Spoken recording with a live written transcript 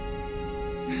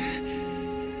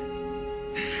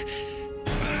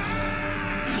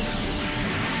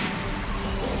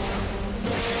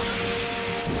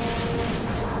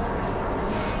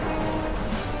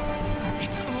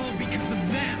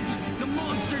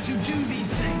traitors who do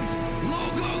these things.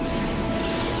 Logos,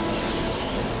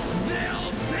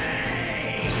 they'll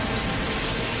pay!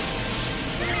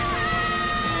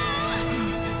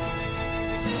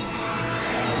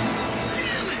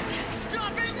 Damn it!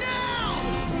 Stop it now!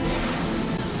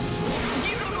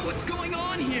 You don't know what's going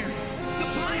on here. The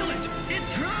pilot,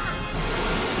 it's her!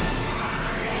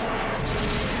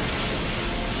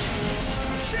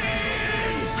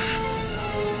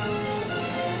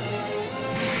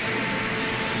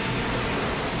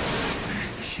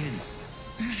 Shin!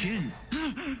 Shin.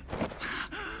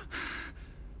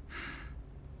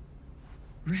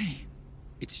 Ray.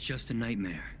 It's just a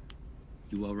nightmare.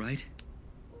 You all right?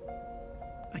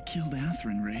 I killed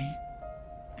Athrun, Ray.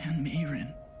 And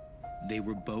Mayrin. They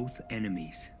were both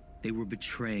enemies. They were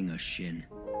betraying us, Shin.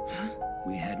 Huh?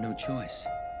 We had no choice.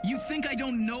 You think I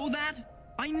don't know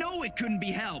that? I know it couldn't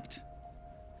be helped.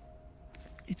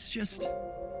 It's just...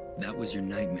 That was your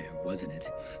nightmare, wasn't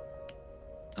it?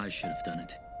 I should have done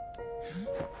it.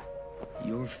 Huh?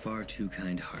 You're far too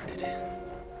kind-hearted.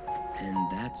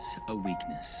 And that's a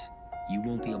weakness. You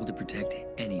won't be able to protect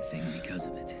anything because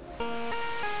of it.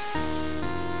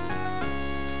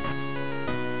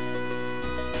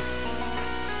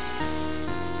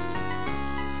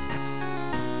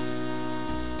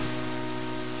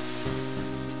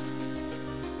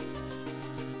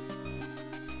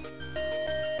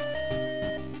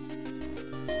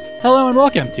 Hello and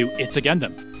welcome to It's a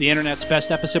Gundam, the internet's best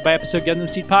episode-by-episode Gundam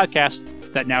Seed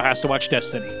podcast that now has to watch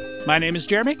Destiny. My name is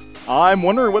Jeremy. I'm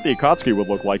wondering what the Akatsuki would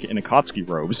look like in Akatsuki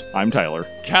robes. I'm Tyler.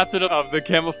 Captain of the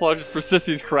Camouflages for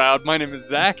Sissies crowd. My name is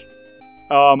Zach.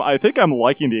 I think I'm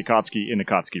liking the Akatsuki in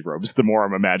Akatsuki robes the more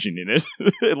I'm imagining it.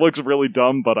 It looks really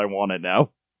dumb, but I want it now.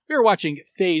 We are watching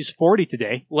Phase 40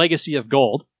 today, Legacy of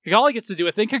Gold. Kigali gets to do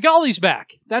a thing. Kigali's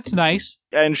back. That's nice.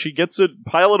 And she gets to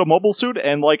pilot a mobile suit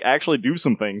and, actually do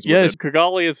some things with Yes, it.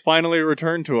 Kigali has finally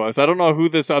returned to us. I don't know who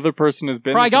this other person has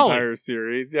been this entire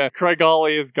series. Yeah,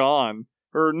 Kigali is gone.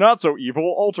 Her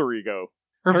not-so-evil alter ego.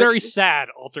 Her very sad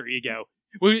alter ego.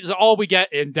 Which is all we get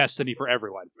in Destiny for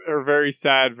everyone. Her very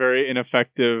sad, very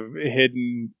ineffective,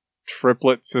 hidden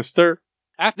triplet sister.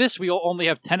 After this, we will only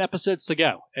have 10 episodes to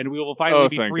go, and we will finally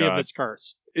be free of this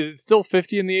curse. Is it still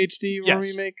 50 in the HD Yes.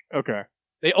 remake? Okay.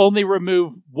 They only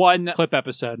remove one clip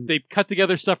episode. They cut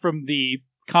together stuff from the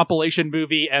compilation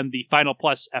movie and the Final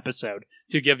Plus episode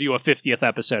to give you a 50th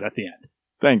episode at the end.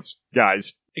 Thanks,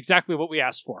 guys. Exactly what we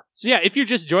asked for. So yeah, if you're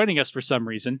just joining us for some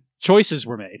reason, choices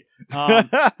were made.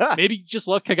 Maybe you just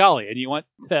love Kigali and you want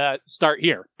to start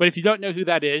here. But if you don't know who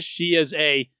that is, she is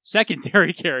a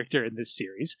secondary character in this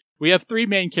series. We have three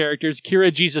main characters,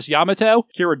 Kira Jesus Yamato.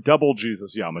 Kira Double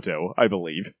Jesus Yamato, I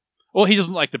believe. Well, he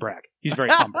doesn't like to brag. He's very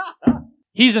humble.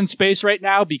 He's in space right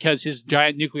now because his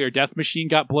giant nuclear death machine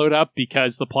got blown up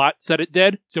because the plot said it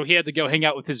did. So he had to go hang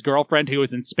out with his girlfriend who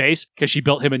was in space because she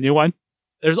built him a new one.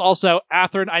 There's also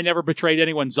Athrun, I Never Betrayed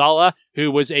Anyone Zala,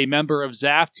 who was a member of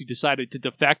Zaft who decided to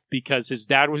defect because his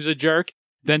dad was a jerk,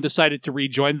 then decided to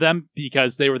rejoin them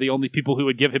because they were the only people who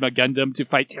would give him a Gundam to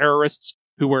fight terrorists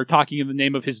who were talking in the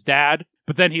name of his dad,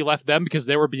 but then he left them because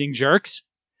they were being jerks.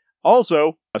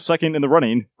 Also, a second in the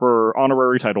running for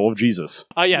honorary title of Jesus.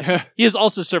 Yes, he has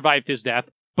also survived his death,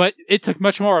 but it took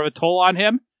much more of a toll on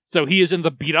him, so he is in the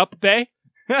beat-up bay.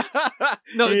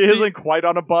 No, he isn't quite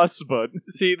on a bus, but...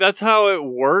 See, that's how it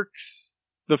works.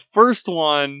 The first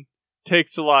one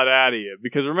takes a lot out of you,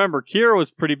 because remember, Kira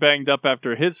was pretty banged up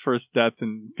after his first death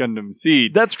in Gundam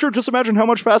Seed. That's true. Just imagine how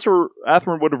much faster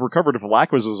Athrun would have recovered if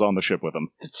Lacquis was on the ship with him.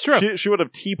 It's true. She would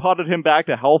have teapotted him back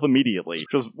to health immediately.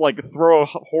 Just, throw a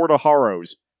horde of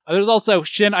Haros. There's also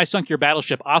Shin, I Sunk Your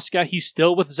Battleship Asuka. He's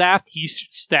still with Zaft. He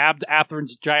stabbed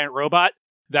Athrun's giant robot.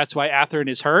 That's why Athrun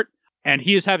is hurt. And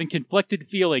he is having conflicted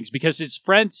feelings because his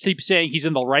friends keep saying he's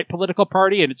in the right political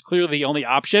party and it's clearly the only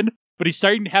option. But he's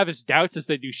starting to have his doubts as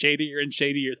they do shadier and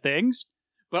shadier things.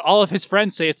 But all of his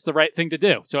friends say it's the right thing to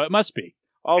do, so it must be.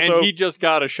 Also, and he just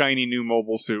got a shiny new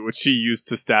mobile suit, which he used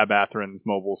to stab Athrun's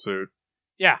mobile suit.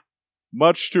 Yeah.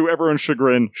 Much to everyone's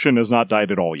chagrin, Shin has not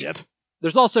died at all yet.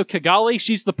 There's also Kigali.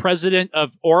 She's the president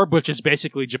of Orb, which is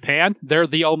basically Japan. They're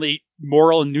the only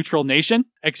moral and neutral nation,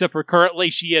 except for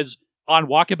currently she is on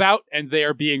walkabout, and they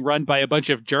are being run by a bunch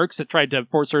of jerks that tried to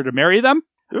force her to marry them.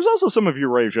 There's also some of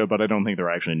Eurasia, but I don't think they're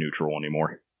actually neutral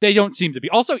anymore. They don't seem to be.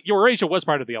 Also, Eurasia was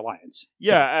part of the Alliance.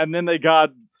 Yeah, and then they got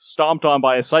stomped on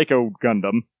by a Psycho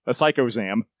Gundam, a Psycho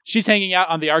Zam. She's hanging out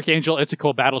on the Archangel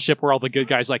Itsuko battleship where all the good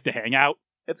guys like to hang out.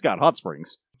 It's got hot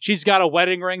springs. She's got a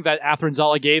wedding ring that Athrun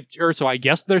Zala gave to her, so I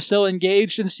guess they're still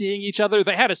engaged and seeing each other.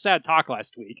 They had a sad talk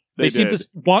last week. They seem to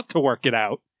want to work it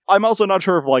out. I'm also not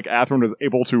sure if, Athrun is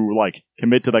able to,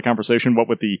 commit to that conversation, what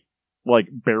with the like,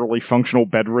 barely functional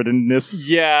bedriddenness.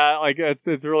 Yeah, like it's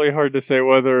really hard to say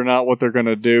whether or not what they're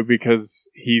gonna do because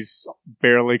he's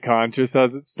barely conscious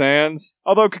as it stands.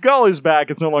 Although Kigali's back,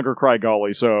 it's no longer Cry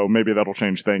Golly, so maybe that'll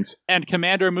change things. And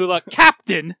Commander Mula,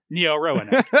 Captain Neo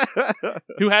Roanoke,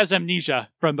 who has amnesia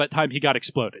from the time he got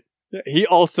exploded. He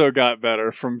also got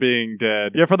better from being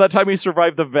dead. Yeah, for that time he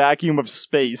survived the vacuum of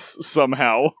space,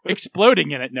 somehow.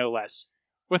 Exploding in it, no less.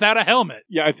 Without a helmet.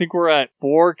 Yeah, I think we're at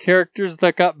 4 characters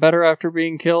that got better after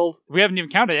being killed. We haven't even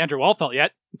counted Andrew Walfelt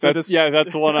yet. So Yeah,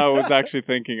 that's the one I was actually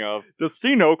thinking of. Does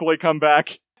Steen Oakley come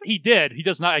back? He did. He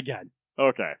does not again.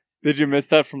 Okay. Did you miss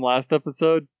that from last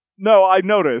episode? No, I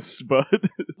noticed, but...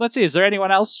 Let's see, is there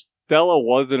anyone else? Stella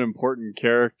was an important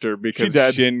character because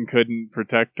dead. Shin couldn't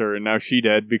protect her, and now she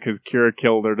dead because Kira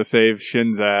killed her to save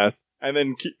Shin's ass. And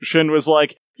then Shin was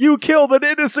like, "You killed an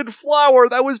innocent flower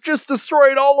that was just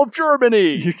destroying all of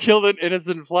Germany!" You killed an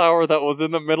innocent flower that was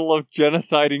in the middle of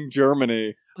genociding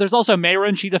Germany. There's also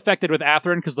Mayron. She defected with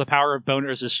Athrun because the power of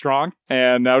boners is strong.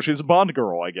 And now she's a Bond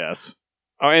girl, I guess.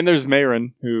 Oh, and there's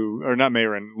Mayron, not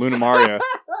Mayron, Luna Maria.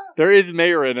 There is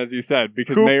Mayron, as you said,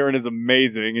 because Mayron is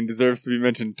amazing and deserves to be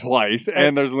mentioned twice,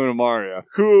 and there's Luna Maria.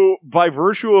 Who, by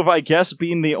virtue of, I guess,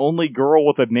 being the only girl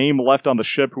with a name left on the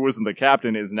ship who isn't the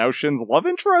captain, is now Shin's love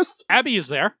interest? Abby is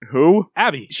there. Who?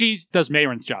 Abby. She does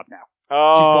Mayron's job now.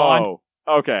 Oh,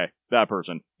 okay. That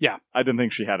person. Yeah. I didn't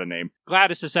think she had a name.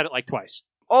 Gladys has said it like twice.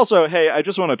 Also, hey, I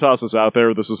just want to toss this out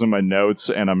there. This is in my notes,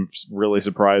 and I'm really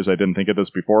surprised I didn't think of this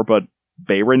before, but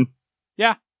Bayron?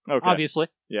 Yeah. Okay. Obviously.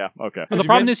 Yeah, okay. But the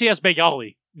problem is he has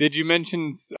Begali. Did you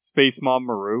mention Space Mom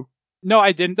Maru? No,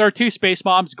 I didn't. There are 2 space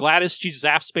moms. Gladys, she's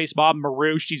Zaf space mom.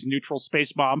 Maru, she's neutral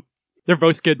space mom. They're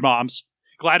both good moms.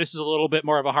 Gladys is a little bit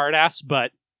more of a hard ass,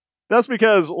 but... That's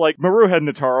because, like, Maru had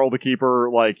Nataro to keep her,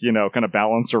 like, you know, kind of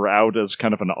balance her out as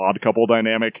kind of an odd couple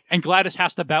dynamic. And Gladys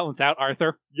has to balance out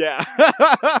Arthur. Yeah.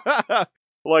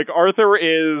 Like, Arthur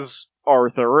is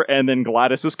Arthur, and then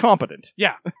Gladys is competent.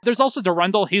 Yeah. There's also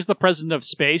Durandal. He's the president of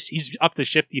space. He's up to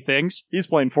shifty things. He's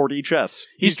playing 4D chess.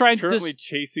 He's trying to... currently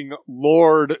chasing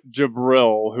Lord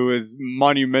Jabril, who is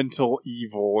monumental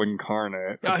evil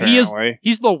incarnate, apparently.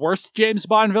 He's the worst James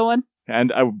Bond villain.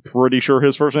 And I'm pretty sure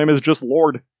his first name is just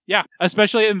Lord. Yeah,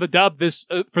 especially in the dub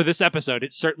for this episode.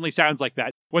 It certainly sounds like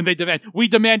that. When they demand, "We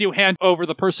demand you hand over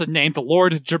the person named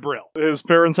Lord Jabril." His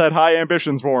parents had high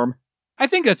ambitions for him. I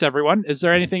think that's everyone. Is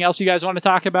there anything else you guys want to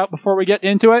talk about before we get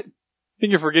into it? I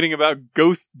think you're forgetting about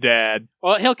Ghost Dad.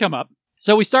 Well, he'll come up.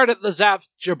 So we start at the Zaf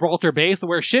Gibraltar Base,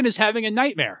 where Shin is having a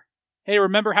nightmare. Hey,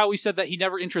 remember how we said that he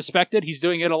never introspected? He's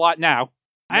doing it a lot now.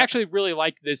 I actually really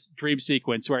like this dream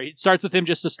sequence where it starts with him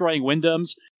just destroying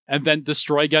Wyndhams and then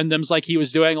destroy Gundams like he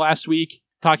was doing last week,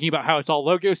 talking about how it's all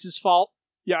Logos' fault.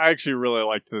 Yeah, I actually really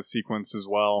liked this sequence as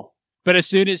well. But as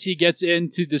soon as he gets in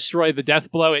to destroy the Death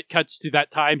Blow, it cuts to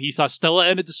that time he saw Stella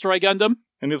in a Destroy Gundam.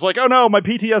 And he's like, "Oh no, my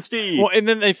PTSD!" Well, and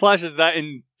then they flashes that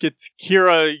and gets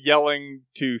Kira yelling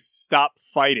to stop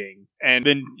fighting. And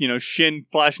then, Shin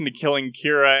flashing to killing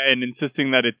Kira and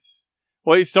insisting that it's...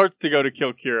 Well, he starts to go to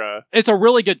kill Kira. It's a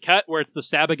really good cut where it's the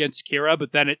stab against Kira,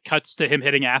 but then it cuts to him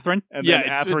hitting Athrun. And then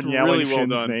Athrun it's yelling really well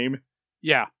Shin's done. name.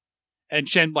 Yeah. And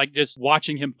Shin, just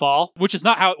watching him fall, which is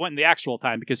not how it went in the actual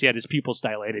time because he had his pupils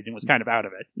dilated and was kind of out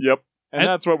of it. Yep. And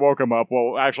that's what woke him up.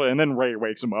 Well, actually, and then Ray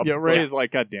wakes him up. Yeah, Ray is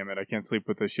like, "God damn it, I can't sleep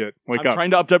with this shit. Wake I'm up."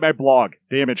 trying to update my blog.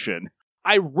 Damn it, Shin.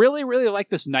 I really, really like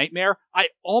this nightmare. I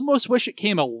almost wish it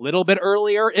came a little bit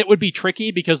earlier. It would be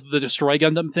tricky because the Destroy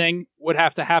Gundam thing would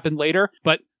have to happen later.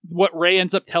 But what Ray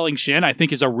ends up telling Shin, I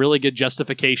think, is a really good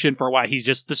justification for why he's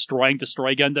just destroying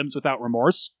Destroy Gundams without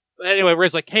remorse. But anyway,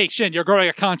 Ray's like, "Hey, Shin, you're growing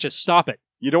a conscience. Stop it."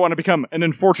 You don't want to become an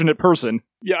unfortunate person.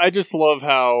 Yeah, I just love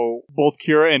how both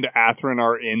Kira and Athrun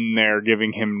are in there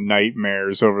giving him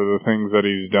nightmares over the things that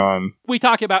he's done. We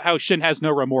talk about how Shin has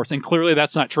no remorse, and clearly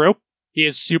that's not true. He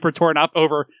is super torn up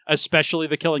over especially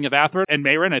the killing of Athrun and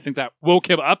Mayron. I think that woke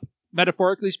him up,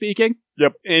 metaphorically speaking.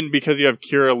 Yep. And because you have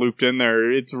Kira looped in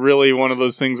there, it's really one of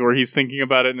those things where he's thinking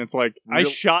about it and it's like, I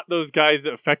shot those guys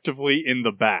effectively in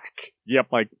the back. Yep.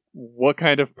 Like, what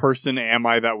kind of person am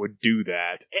I that would do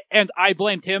that? And I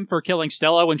blamed him for killing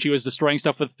Stella when she was destroying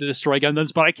stuff with the Destroy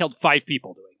Gundams, but I killed 5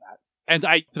 people doing that. And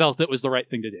I felt it was the right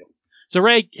thing to do. So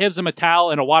Ray gives him a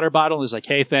towel and a water bottle and is like,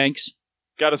 "Hey, thanks."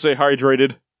 Gotta stay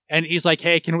hydrated. And he's like,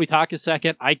 "Hey, can we talk a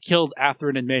second? I killed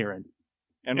Athrun and Mayron."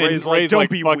 And Ray's like, "Don't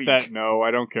be fuck weak." that. No,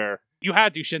 I don't care. "You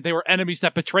had to, Shin. They were enemies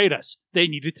that betrayed us. They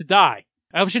needed to die."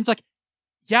 And Shin's like,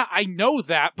 "Yeah, I know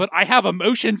that, but I have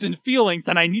emotions and feelings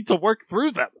and I need to work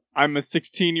through them." I'm a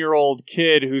 16-year-old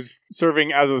kid who's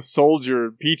serving as a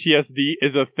soldier. PTSD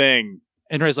is a thing.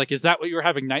 And Ray's like, "Is that what you were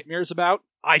having nightmares about?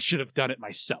 I should have done it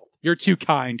myself. You're too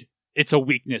kind. it's a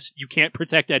weakness. You can't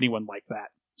protect anyone like that.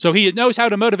 So he knows how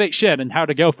to motivate Shin and how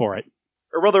to go for it.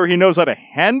 Or rather, he knows how to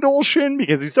handle Shin,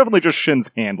 because he's definitely just Shin's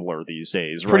handler these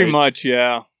days, right? Pretty much,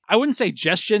 yeah. I wouldn't say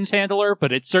just Shin's handler,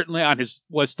 but it's certainly on his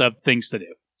list of things to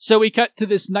do. So we cut to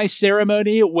this nice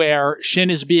ceremony where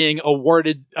Shin is being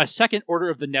awarded a second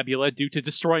Order of the Nebula due to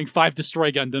destroying 5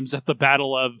 Destroy Gundams at the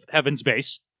Battle of Heaven's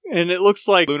Base. And it looks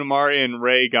like Lunamari and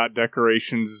Rei got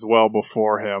decorations as well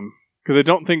before him. Because I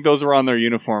don't think those were on their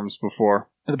uniforms before.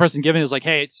 And the person giving is like,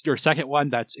 hey, it's your second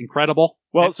one. That's incredible.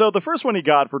 Well, so the first one he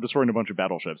got for destroying a bunch of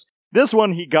battleships. This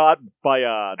one he got by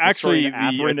Actually, destroying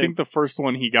Atherin. I think the first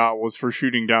one he got was for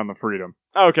shooting down the Freedom.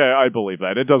 Okay, I believe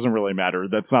that. It doesn't really matter.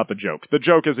 That's not the joke. The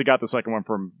joke is he got the second one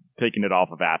from taking it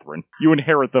off of Atherin. You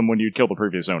inherit them when you kill the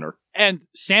previous owner. And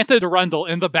Santa Durundle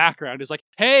in the background is like,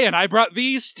 hey, and I brought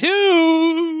these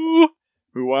too!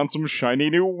 Who wants some shiny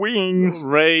new wings?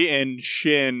 Rei and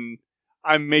Shin,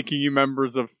 I'm making you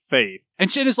members of Faith. And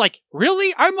Shin is like,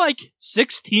 really? I'm like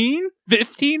 16?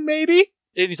 15 maybe?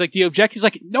 And he's like, do you object? He's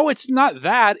like, no, it's not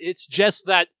that. It's just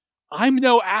that I'm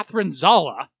no Atherin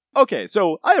Zala. Okay,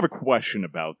 so I have a question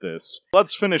about this.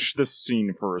 Let's finish this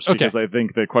scene first, Okay. because I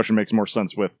think the question makes more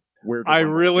sense with where I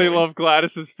Durandal's really going. love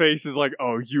Gladys's face is like,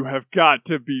 oh, you have got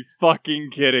to be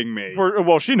fucking kidding me.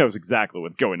 Well, she knows exactly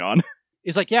what's going on.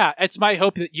 He's like, yeah, it's my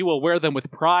hope that you will wear them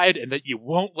with pride and that you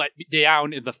won't let me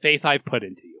down in the faith I've put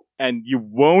into you. And you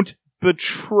won't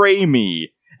betray me.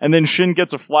 And then Shin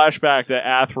gets a flashback to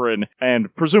Atherin,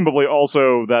 and presumably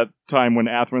also that time when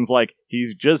Atherin's like,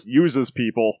 he just uses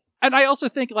people. And I also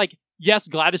think, like, yes,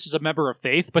 Gladys is a member of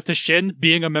Faith, but to Shin,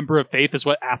 being a member of Faith is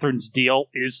what Atherin's deal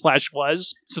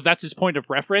is/was. So that's his point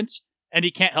of reference, and he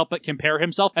can't help but compare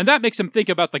himself. And that makes him think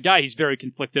about the guy he's very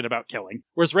conflicted about killing.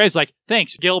 Whereas Ray's like,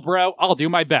 thanks, Gil, bro, I'll do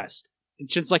my best.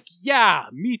 And Shin's like, yeah,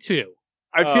 me too.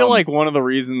 I feel like one of the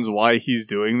reasons why he's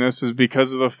doing this is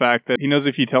because of the fact that he knows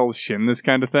if he tells Shin this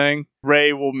kind of thing,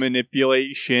 Rei will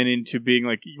manipulate Shin into being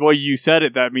like, well, you said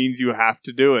it, that means you have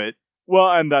to do it. Well,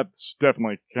 and that's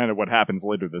definitely kind of what happens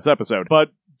later this episode. But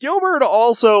Gilbert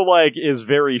also, like, is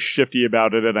very shifty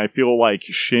about it, and I feel like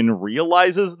Shin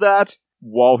realizes that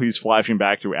while he's flashing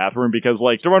back to Atherin, because,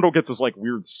 like, Durandal gets this, like,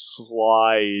 weird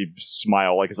sly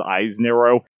smile, like his eyes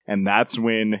narrow, and that's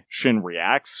when Shin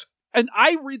reacts. And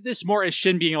I read this more as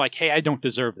Shin being like, hey, I don't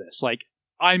deserve this. Like,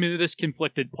 I'm in this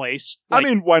conflicted place. Like, I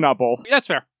mean, why not both? that's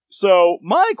fair. So,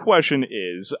 my question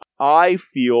is, I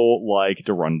feel like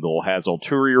Durandal has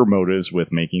ulterior motives with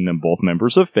making them both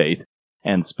members of Faith,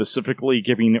 and specifically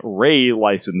giving Rei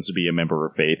license to be a member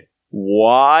of Faith.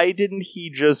 Why didn't he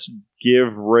just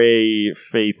give Rei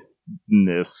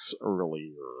faithness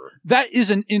earlier? That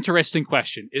is an interesting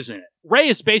question, isn't it? Rei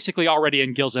is basically already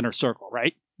in Gil's inner circle,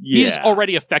 right? Yeah. He is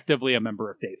already effectively a member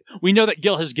of Faith. We know that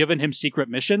Gil has given him secret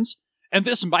missions, and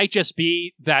this might just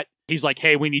be that he's like,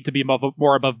 hey, we need to be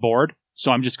more above board,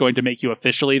 so I'm just going to make you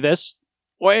officially this.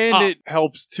 Well, and it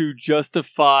helps to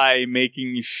justify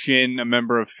making Shin a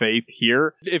member of Faith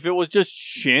here. If it was just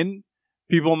Shin,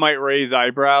 people might raise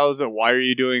eyebrows at why are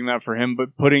you doing that for him,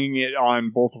 but putting it on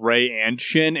both Rei and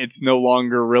Shin, it's no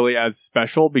longer really as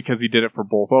special because he did it for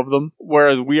both of them.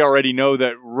 Whereas we already know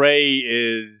that Rei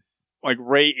is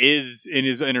in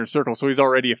his inner circle, so he's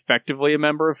already effectively a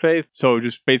member of Faith. So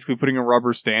just basically putting a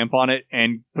rubber stamp on it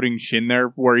and putting Shin there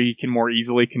where he can more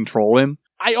easily control him.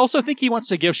 I also think he wants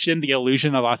to give Shin the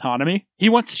illusion of autonomy. He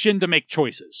wants Shin to make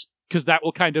choices, because that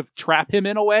will kind of trap him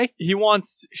in a way. He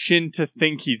wants Shin to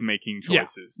think he's making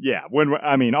choices. Yeah,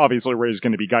 obviously Rei's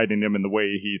going to be guiding him in the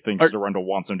way he thinks Durandal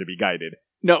wants him to be guided.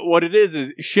 No, what it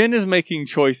is Shin is making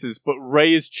choices, but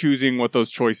Rei is choosing what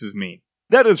those choices mean.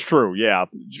 That is true, yeah.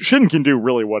 Shin can do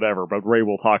really whatever, but Rei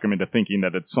will talk him into thinking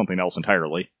that it's something else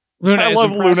entirely. Luna I is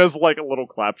love impressed. Luna's, like, a little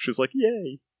clap. She's like,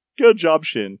 yay. Good job,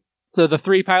 Shin. So the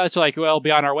 3 pilots are like, well,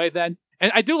 be on our way then.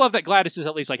 And I do love that Gladys is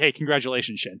at least like, hey,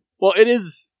 congratulations, Shin. Well, it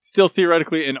is still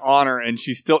theoretically an honor, and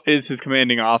she still is his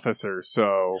commanding officer,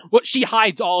 so... Well, she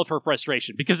hides all of her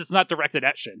frustration because it's not directed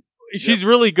at Shin. She's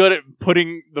really good at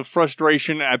putting the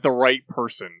frustration at the right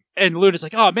person. And Luna's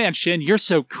like, oh man, Shin, you're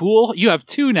so cool. You have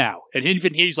 2 now. And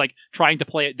even he's like trying to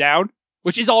play it down,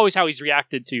 which is always how he's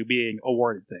reacted to being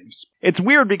awarded things. It's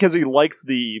weird because he likes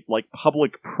the, like,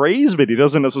 public praise, but he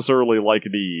doesn't necessarily like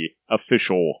the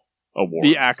official awards.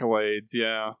 The accolades,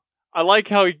 yeah. I like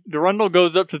how Durandal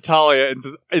goes up to Talia and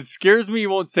says, it scares me you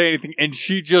won't say anything, and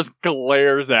she just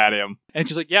glares at him. And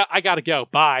she's like, yeah, I gotta go.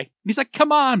 Bye. And he's like,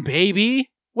 come on, baby.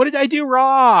 What did I do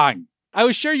wrong? I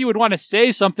was sure you would want to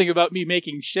say something about me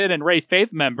making Shin and Rei Faith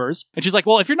members. And she's like,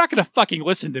 well, if you're not going to fucking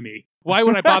listen to me, why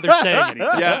would I bother saying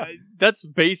anything? Yeah, that's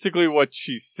basically what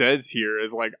she says here,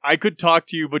 is like, I could talk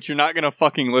to you, but you're not going to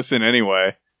fucking listen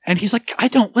anyway. And he's like, I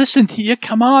don't listen to you.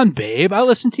 Come on, babe. I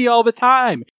listen to you all the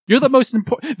time. You're the most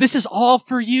important. This is all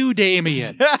for you,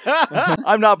 Damien.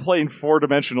 I'm not playing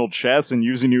 4-dimensional chess and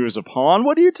using you as a pawn.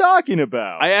 What are you talking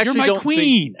about? I actually You're my don't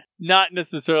queen. think, not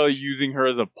necessarily using her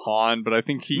as a pawn, but I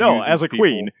think he No, uses as a people.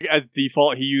 queen. As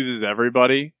default, he uses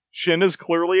everybody. Shin is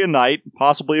clearly a knight,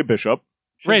 possibly a bishop.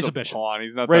 Ray's Shin's a bishop. pawn.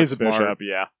 He's not Ray's that a smart. bishop,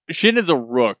 yeah. Shin is a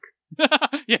rook.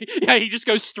 yeah, he just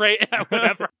goes straight at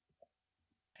whatever.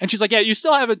 And she's like, yeah, you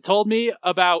still haven't told me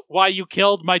about why you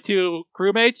killed my 2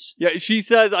 crewmates. Yeah, she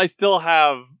says I still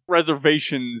have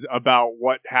reservations about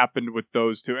what happened with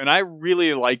those 2. And I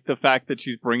really like the fact that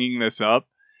she's bringing this up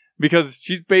because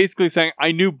she's basically saying,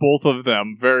 I knew both of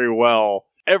them very well.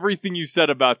 Everything you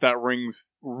said about that rings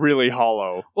really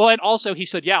hollow. Well, and also he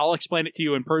said, yeah, I'll explain it to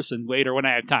you in person later when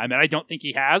I have time. And I don't think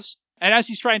he has. And as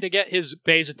he's trying to get his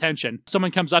Bay's attention,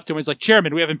 someone comes up to him and is like,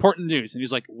 Chairman, we have important news. And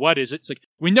he's like, what is it? It's like,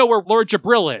 we know where Lord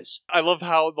Jabril is. I love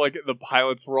how, like, the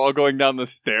pilots were all going down the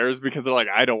stairs because they're like,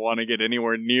 I don't want to get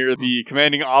anywhere near the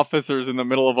commanding officers in the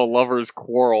middle of a lover's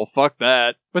quarrel. Fuck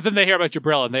that. But then they hear about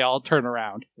Jabril and they all turn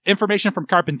around. Information from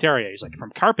Carpentaria. He's like, from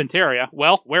Carpentaria?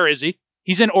 Well, where is he?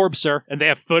 He's in Orb, sir, and they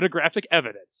have photographic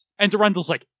evidence. And Durandal's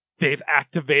like, they've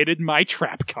activated my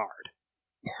trap card.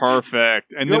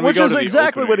 Perfect. And then Which we go is to the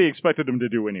exactly what opening. he expected him to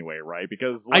do anyway, right?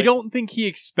 Because I like, don't think he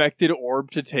expected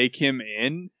Orb to take him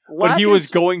in, but he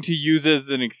was going to use it as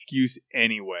an excuse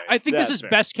anyway. I think this That's is fair.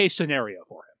 best case scenario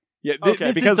for him. Yeah, Okay,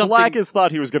 this because is something, Lacus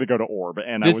thought he was going to go to Orb,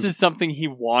 and this is something he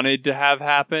wanted to have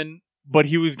happen, but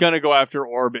he was going to go after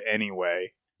Orb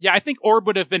anyway. Yeah, I think Orb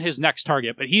would have been his next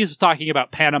target, but he's talking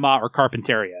about Panama or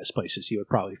Carpentaria as places he would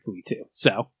probably flee to.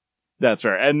 So, That's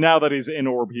fair. And now that he's in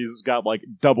Orb, he's got like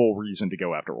double reason to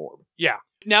go after Orb. yeah.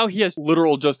 Now he has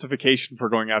literal justification for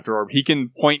going after Orb. He can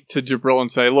point to Jabril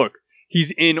and say, look,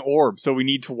 he's in Orb, so we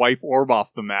need to wipe Orb off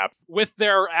the map. With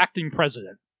their acting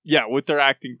president. Yeah, with their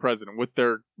acting president, with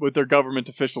their government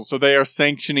officials, so they are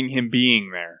sanctioning him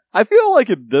being there. I feel like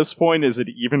at this point, is it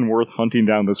even worth hunting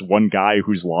down this one guy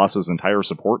who's lost his entire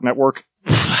support network?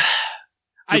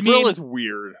 Jabril is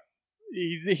weird.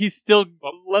 He's still.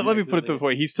 Let me put it this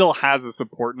way: he still has a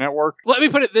support network. Let me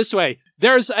put it this way.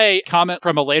 There's a comment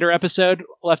from a later episode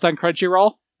left on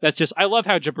Crunchyroll that's just, I love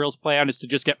how Jabril's plan is to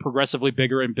just get progressively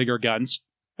bigger and bigger guns.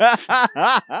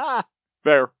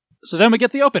 Fair. So then we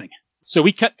get the opening. So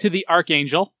we cut to the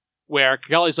Archangel, where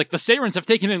Kagali's like, the Sairens have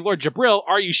taken in Lord Jabril,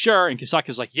 are you sure? And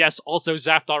Kisaka's like, yes, also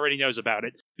Zaft already knows about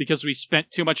it, because we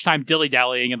spent too much time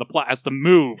dilly-dallying and the plot has to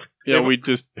move. Yeah, we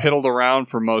just piddled around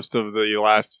for most of the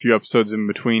last few episodes in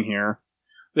between here.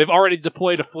 They've already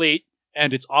deployed a fleet,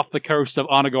 and it's off the coast of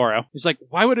Onagoro. He's like,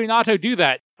 why would Minato do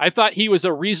that? I thought he was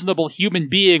a reasonable human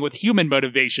being with human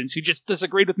motivations who just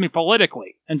disagreed with me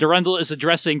politically. And Durandal is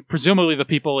addressing, presumably, the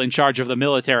people in charge of the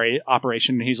military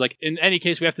operation. And he's like, in any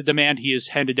case, we have to demand he is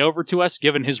handed over to us,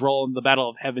 given his role in the Battle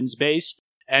of Heaven's Base.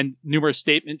 And numerous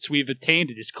statements we've obtained,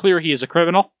 it is clear he is a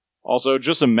criminal. Also,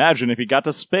 just imagine if he got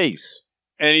to space.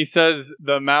 And he says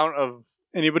the amount of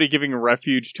anybody giving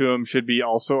refuge to him should be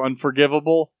also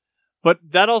unforgivable. But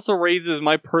that also raises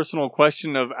my personal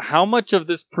question of how much of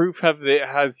this proof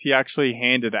has he actually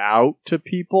handed out to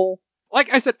people?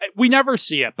 Like I said, we never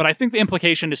see it, but I think the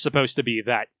implication is supposed to be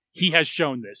that he has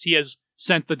shown this. He has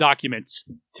sent the documents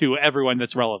to everyone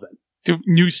that's relevant, to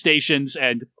news stations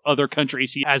and other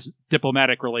countries he has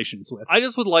diplomatic relations with. I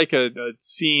just would like a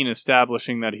scene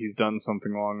establishing that he's done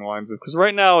something along the lines of, because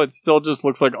right now it still just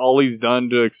looks like all he's done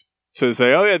to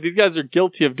say, oh yeah, these guys are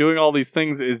guilty of doing all these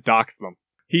things is dox them.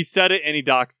 He said it and he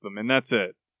doxed them, and that's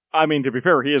it. I mean, to be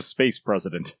fair, he is space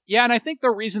president. Yeah, and I think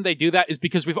the reason they do that is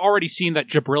because we've already seen that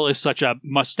Jabril is such a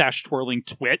mustache-twirling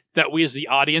twit that we as the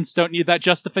audience don't need that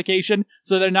justification,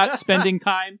 so they're not spending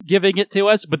time giving it to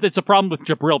us, but it's a problem with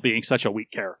Jabril being such a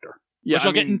weak character. Yeah, which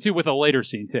I'll get into with a later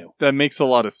scene, too. That makes a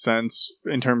lot of sense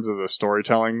in terms of the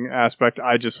storytelling aspect.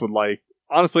 I just would like,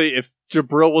 honestly, if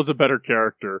Jabril was a better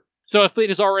character. So a fleet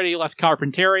has already left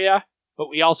Carpentaria, but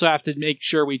we also have to make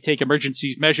sure we take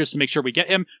emergency measures to make sure we get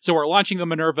him, so we're launching the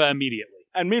Minerva immediately.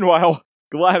 And meanwhile,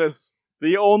 Gladys,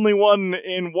 the only one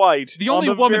in white, The only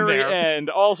on the woman very there. end,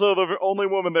 also the only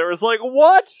woman there, is like,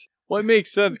 what? Well, it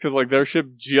makes sense, because like their ship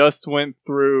just went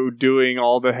through doing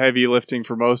all the heavy lifting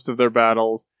for most of their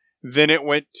battles. Then it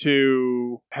went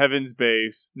to Heaven's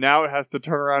Base. Now it has to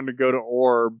turn around and go to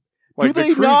Orb. Like, Do the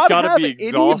they crew's not gotta have be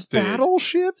exhausted. any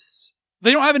battleships?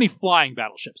 They don't have any flying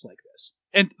battleships like this.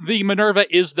 And the Minerva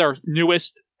is their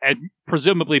newest and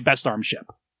presumably best armed ship.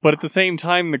 But at the same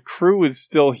time, the crew is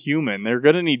still human. They're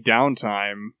gonna need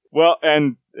downtime. Well,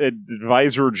 and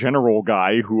advisor general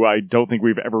guy, who I don't think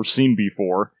we've ever seen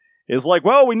before, is like,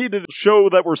 well, we need to show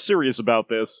that we're serious about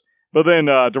this. But then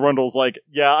Durandal's like,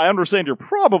 yeah, I understand you're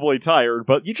probably tired,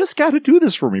 but you just gotta do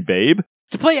this for me, babe.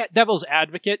 To play devil's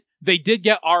advocate, they did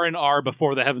get R&R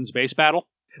before the Heaven's Base battle.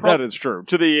 That is true.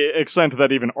 To the extent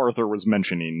that even Arthur was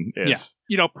mentioning it. Yeah.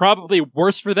 You know, probably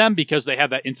worse for them because they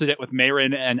had that incident with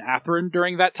Mayrin and Athrun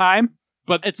during that time.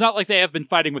 But it's not like they have been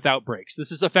fighting without breaks.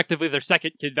 This is effectively their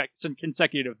second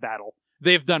consecutive battle.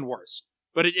 They've done worse.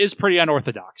 But it is pretty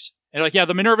unorthodox. And like, yeah,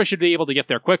 the Minerva should be able to get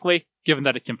there quickly, given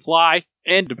that it can fly.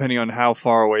 And depending on how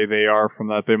far away they are from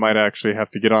that, they might actually have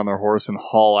to get on their horse and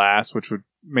haul ass, which would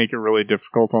make it really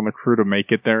difficult on the crew to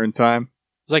make it there in time.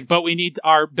 It's like, but we need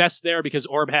our best there because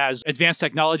Orb has advanced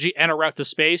technology and a route to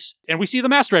space. And we see the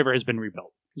Mass Driver has been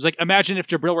rebuilt. It's like, imagine if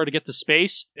Jabril were to get to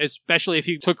space, especially if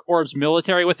he took Orb's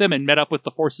military with him and met up with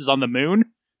the forces on the moon,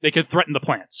 they could threaten the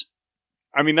plants.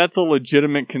 I mean, that's a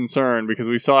legitimate concern because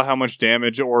we saw how much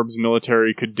damage Orb's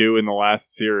military could do in the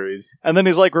last series. And then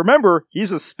he's like, remember,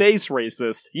 he's a space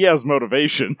racist. He has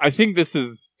motivation. I think this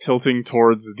is tilting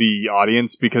towards the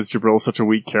audience because Jabril's such a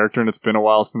weak character and it's been a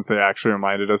while since they actually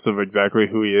reminded us of exactly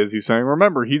who he is. He's saying,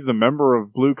 remember, he's the member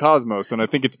of Blue Cosmos. And I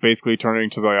think it's basically turning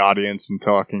to the audience and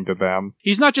talking to them.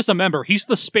 He's not just a member, he's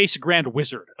the Space Grand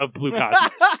Wizard of Blue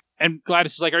Cosmos. And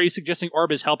Gladys is like, are you suggesting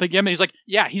Orb is helping him? And he's like,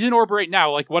 yeah, he's in Orb right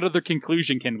now. Like, what other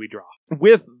conclusion can we draw?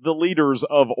 With the leaders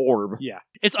of Orb. Yeah.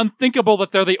 It's unthinkable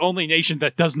that they're the only nation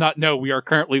that does not know we are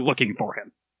currently looking for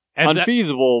him. And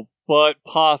unfeasible, but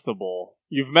possible.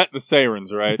 You've met the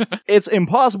Sairens, right? It's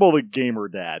impossible that Gamer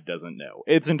Dad doesn't know.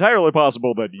 It's entirely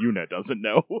possible that Yuna doesn't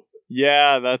know.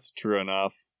 Yeah, that's true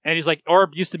enough. And he's like,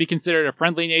 Orb used to be considered a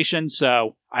friendly nation,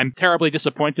 so I'm terribly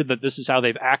disappointed that this is how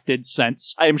they've acted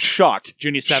since I am shocked.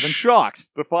 Juni 7. Shocked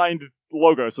to find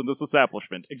Logos in this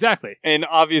establishment. Exactly. And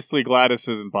obviously Gladys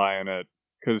isn't buying it,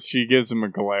 because she gives him a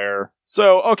glare.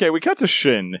 So, okay, we cut to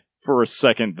Shin for a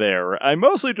second there. I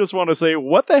mostly just want to say,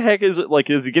 what the heck is it?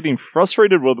 Like, is he getting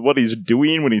frustrated with what he's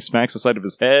doing when he smacks the side of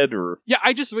his head, or? Yeah,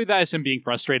 I just read that as him being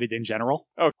frustrated in general.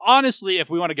 Oh. Honestly, if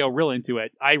we want to go real into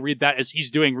it, I read that as he's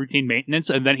doing routine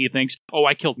maintenance, and then he thinks, oh,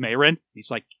 I killed Mayrin.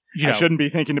 He's like, you know. I shouldn't be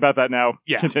thinking about that now.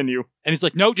 Yeah. Continue. And he's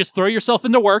like, no, just throw yourself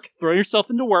into work. Throw yourself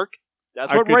into work.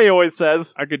 That's what Ray always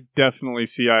says. I could definitely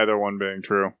see either one being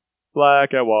true.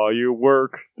 Black out while you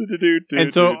work.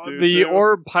 And so the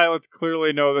Orb pilots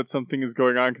clearly know that something is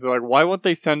going on because they're like, why won't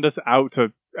they send us out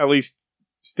to at least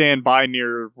stand by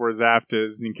near where Zaft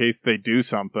is in case they do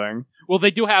something? Well,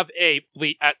 they do have a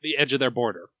fleet at the edge of their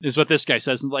border, is what this guy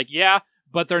says. And like, yeah,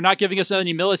 but they're not giving us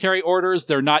any military orders.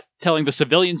 They're not telling the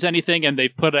civilians anything, and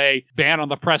they've put a ban on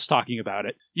the press talking about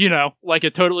it. You know, like a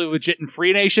totally legit and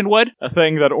free nation would. A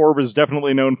thing that Orb is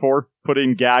definitely known for,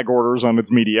 putting gag orders on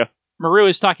its media. Maru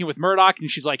is talking with Murdoch, and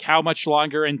she's like, how much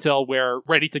longer until we're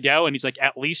ready to go? And he's like,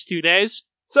 at least 2 days.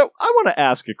 So, I want to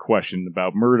ask a question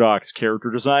about Murdoch's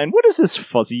character design. What is this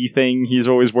fuzzy thing he's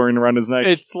always wearing around his neck?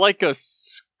 It's like a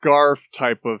scarf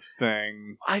type of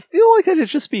thing. I feel like that it'd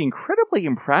just be incredibly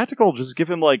impractical, just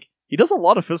given, like, he does a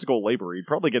lot of physical labor. He'd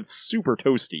probably get super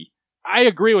toasty. I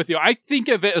agree with you. I think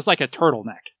of it as like a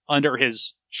turtleneck under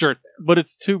his shirt there. But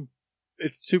it's too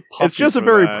puffy. It's just a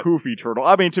very poofy turtle.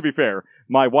 I mean, to be fair,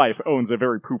 my wife owns a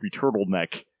very poofy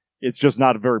turtleneck. It's just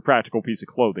not a very practical piece of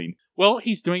clothing. Well,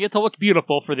 he's doing it to look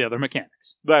beautiful for the other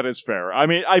mechanics. That is fair. I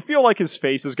mean, I feel like his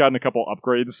face has gotten a couple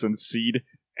upgrades since Seed.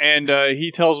 And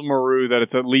he tells Maru that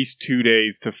it's at least 2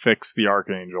 days to fix the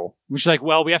Archangel. Which is like,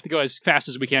 well, we have to go as fast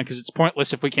as we can because it's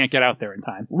pointless if we can't get out there in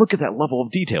time. Look at that level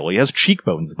of detail. He has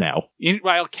cheekbones now.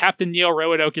 Meanwhile, Captain Neo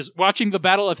Roanoke is watching the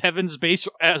Battle of Heaven's Base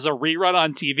as a rerun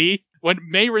on TV when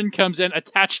Mayrin comes in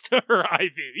attached to her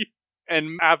IV.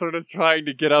 And Athrun is trying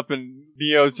to get up, and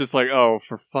Neo's just like, oh,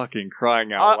 for fucking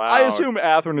crying out loud. I assume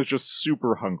Athrun is just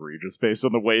super hungry, just based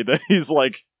on the way that he's,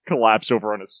 like, collapsed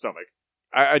over on his stomach.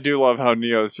 I do love how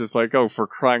Neo's just like, oh, for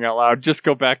crying out loud, just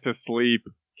go back to sleep.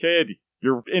 Kid,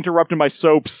 you're interrupting my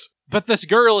soaps. But this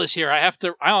girl is here. I have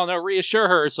to, I don't know, reassure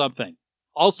her or something.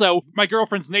 Also, my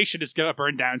girlfriend's nation is gonna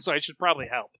burn down, so I should probably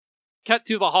help. Cut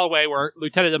to the hallway where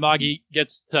Lieutenant Amagi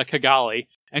gets to Kigali,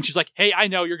 and she's like, hey, I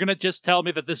know, you're gonna just tell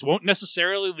me that this won't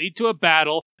necessarily lead to a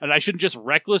battle, and I shouldn't just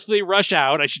recklessly rush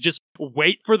out, I should just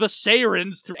wait for the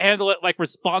Sairens to handle it like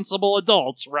responsible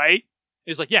adults, right?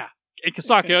 He's like, yeah, and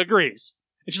Kasaka agrees.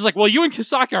 And she's like, well, you and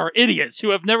Kasaka are idiots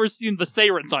who have never seen the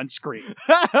Sairens on screen.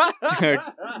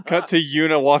 Cut to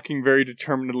Yuna walking very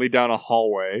determinedly down a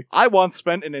hallway. I once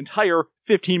spent an entire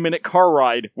 15-minute car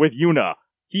ride with Yuna.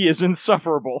 He is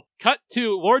insufferable. Cut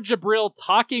to Lord Jabril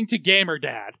talking to Gamer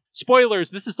Dad. Spoilers,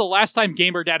 this is the last time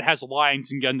Gamer Dad has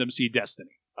lines in Gundam Seed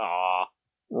Destiny. Ah,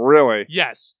 really?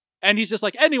 Yes. And he's just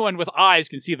like, anyone with eyes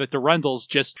can see that Durandal's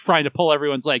just trying to pull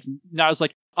everyone's legs. And I was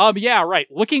like, yeah, right.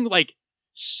 Looking like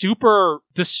super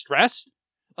distressed.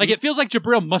 Like, it feels like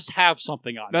Jabril must have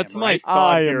something on That's him, my right?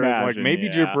 thought I here. Like, imagine, maybe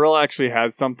yeah. Jabril actually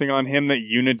has something on him that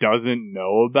Yuna doesn't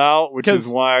know about, which is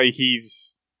 'Cause- why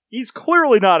he's... He's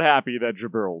clearly not happy that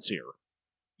Jabril's here.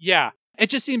 Yeah. It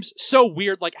just seems so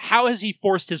weird. Like, how has he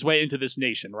forced his way into this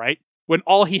nation, right? When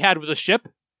all he had was a ship?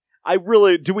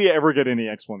 Do we ever get any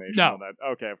explanation No. on that?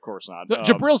 Okay, of course not.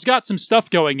 Jabril's got some stuff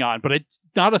going on, but it's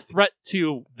not a threat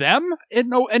to them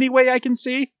in any way I can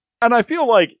see. And I feel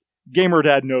like Gamer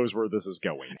Dad knows where this is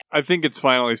going. I think it's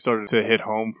finally started to hit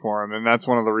home for him, and that's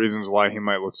one of the reasons why he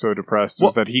might look so depressed, Well-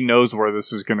 is that he knows where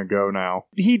this is going to go now.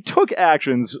 He took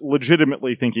actions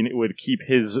legitimately thinking it would keep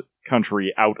his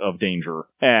country out of danger,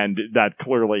 and that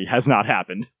clearly has not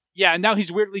happened. Yeah, and now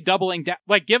he's weirdly doubling down.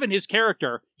 Like, given his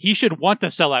character, he should want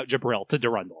to sell out Jabril to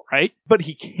Durandal, right? But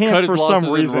he Cut can't his for some losses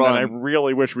and reason, and I run.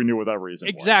 really wish we knew what that reason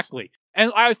was. Exactly.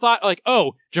 And I thought, like,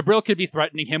 oh, Jabril could be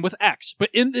threatening him with X. But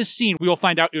in this scene, we will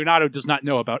find out Unato does not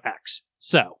know about X.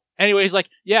 So, anyway, he's like,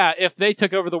 yeah, if they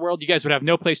took over the world, you guys would have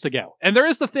no place to go. And there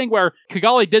is the thing where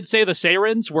Kigali did say the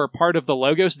Sairens were part of the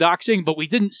Logos doxing, but we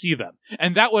didn't see them.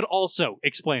 And that would also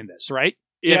explain this, right?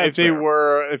 Yeah, Yeah, if it's they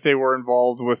fair. were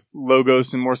involved with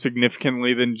Logos and more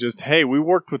significantly than just, hey, we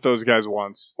worked with those guys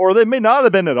once. Or they may not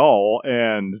have been at all,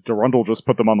 and Durandal just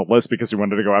put them on the list because he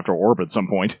wanted to go after Orb at some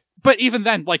point. But even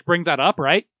then, like, bring that up,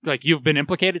 right? Like, you've been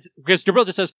implicated. Because Jabril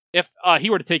just says, if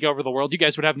he were to take over the world, you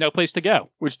guys would have no place to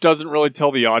go. Which doesn't really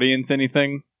tell the audience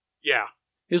anything. Yeah.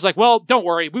 He's like, well, don't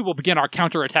worry, we will begin our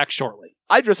counterattack shortly.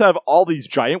 I just have all these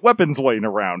giant weapons laying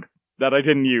around that I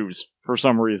didn't use for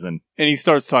some reason. And he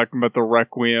starts talking about the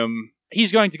Requiem.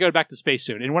 He's going to go back to space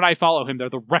soon, and when I follow him there,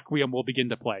 the Requiem will begin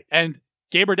to play. And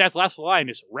Gamer Dad's last line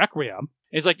is Requiem.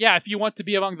 He's like, yeah, if you want to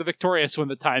be among the victorious when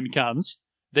the time comes,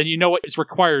 then you know what is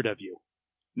required of you.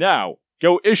 Now,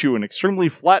 go issue an extremely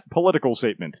flat political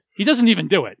statement. He doesn't even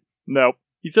do it. Nope.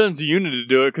 He sends Yuna to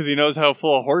do it because he knows how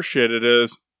full of horseshit it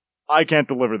is. I can't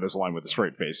deliver this line with a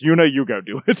straight face. Yuna, you go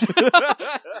do it.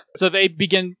 So they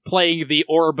begin playing the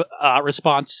Orb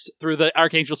response through the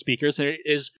Archangel speakers, and it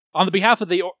is, on the behalf of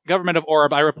the government of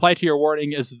Orb, I reply to your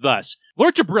warning as thus.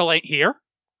 Lord Jabril ain't here.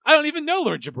 I don't even know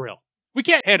Lord Jabril. We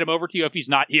can't hand him over to you if he's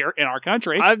not here in our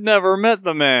country. I've never met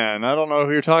the man. I don't know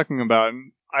who you're talking about.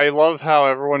 And I love how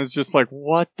everyone is just like,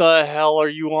 what the hell are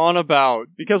you on about?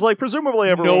 Because, like, presumably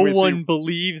No everyone one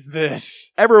believes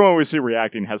this. everyone we see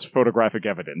reacting has photographic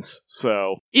evidence,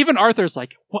 so... Even Arthur's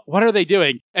like, what are they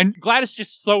doing? And Gladys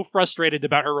just so frustrated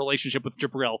about her relationship with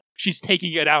Jabril, she's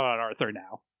taking it out on Arthur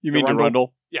now. You mean Durandal?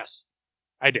 Durandal? Yes,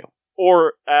 I do.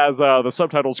 Or, as the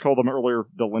subtitles called them earlier,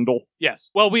 the Lindel.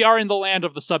 Yes. Well, we are in the land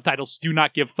of the subtitles do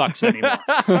not give fucks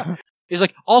anymore. He's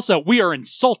like, also, we are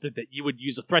insulted that you would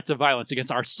use threats of violence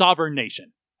against our sovereign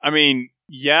nation. I mean,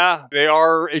 yeah, they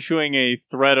are issuing a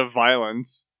threat of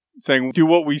violence, saying, do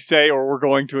what we say or we're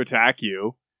going to attack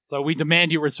you. So we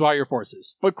demand you withdraw your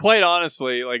forces. But quite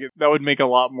honestly, like, that would make a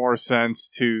lot more sense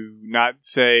to not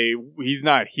say, he's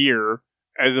not here,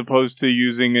 as opposed to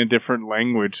using a different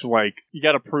language. Like, you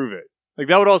gotta prove it. Like,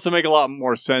 that would also make a lot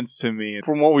more sense to me.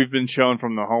 From what we've been shown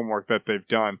from the homework that they've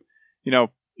done, you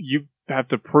know, you have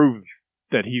to prove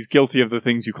that he's guilty of the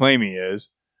things you claim he is,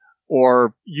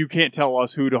 or you can't tell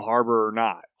us who to harbor or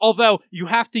not. Although, you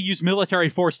have to use military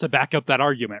force to back up that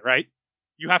argument, right?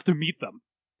 You have to meet them.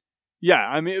 Yeah,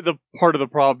 I mean, the part of the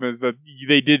problem is that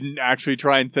they didn't actually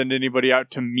try and send anybody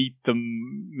out to meet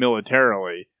them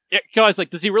militarily. Yeah, guys, like,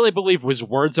 does he really believe his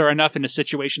words are enough in a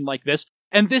situation like this?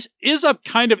 And this is a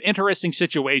kind of interesting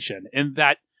situation in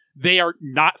that they are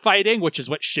not fighting, which is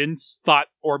what Shin thought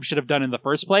Orb should have done in the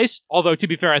first place. Although, to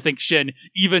be fair, I think Shin,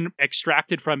 even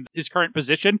extracted from his current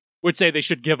position, would say they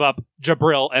should give up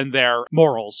Jabril and their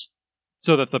morals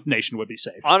so that the nation would be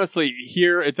safe. Honestly,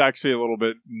 here it's actually a little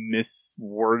bit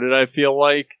misworded, I feel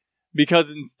like.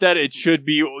 Because instead it should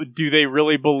be, do they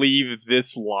really believe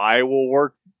this lie will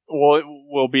work?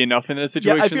 Will be enough in a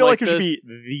situation Yeah, I feel like it this? should be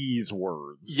these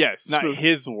words. Yes, not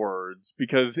his words,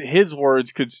 because his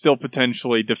words could still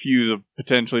potentially diffuse a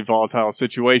potentially volatile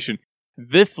situation.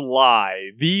 This lie,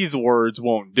 these words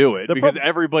won't do it, The because prob-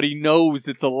 everybody knows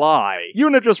it's a lie.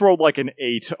 Yuna just rolled like an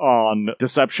 8 on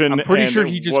deception. I'm pretty and sure it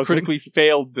he just wasn't- critically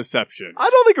failed deception. I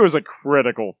don't think it was a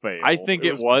critical fail. I think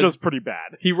it was. just pretty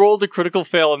bad. He rolled a critical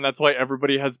fail, and that's why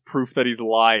everybody has proof that he's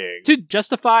lying. To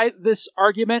justify this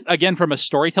argument, again, from a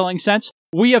storytelling sense,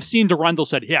 we have seen Durandal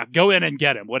said, yeah, go in and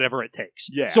get him, whatever it takes.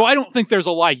 Yeah. So I don't think there's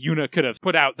a lie Yuna could have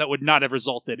put out that would not have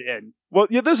resulted in Well,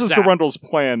 yeah, this is That. Durandal's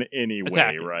plan anyway,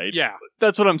 attacking. right? Yeah.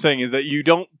 That's what I'm saying, is that you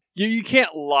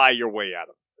can't lie your way out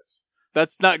of this.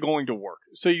 That's not going to work.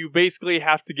 So you basically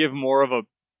have to give more of a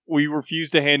we refuse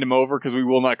to hand him over because we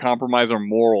will not compromise our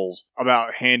morals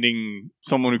about handing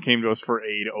someone who came to us for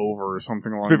aid over or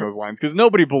something along those lines, because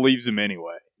nobody believes him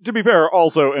anyway. To be fair,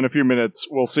 also, in a few minutes,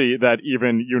 we'll see that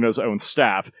even Yuna's own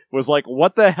staff was like,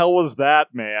 what the hell was that,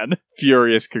 man?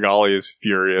 Furious. Kigali is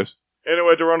furious.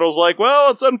 Anyway, Durandal's like, well,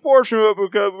 it's unfortunate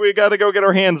because we gotta go get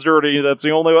our hands dirty. That's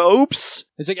the only way. Oops.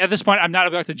 It's like, at this point, I'm not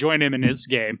about to join him in his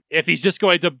game. If he's just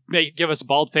going to give us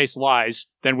bald-faced lies,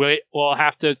 then we'll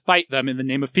have to fight them in the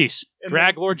name of peace.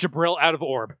 Drag Lord Jabril out of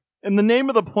Orb. In the name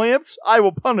of the plants, I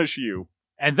will punish you.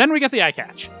 And then we get the eye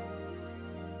catch.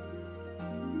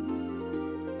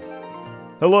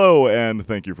 Hello, and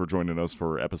thank you for joining us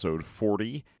for episode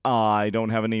 40. I don't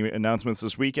have any announcements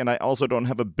this week, and I also don't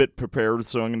have a bit prepared,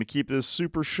 so I'm going to keep this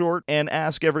super short and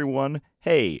ask everyone,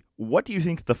 hey, what do you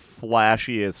think the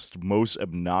flashiest, most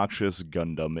obnoxious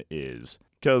Gundam is?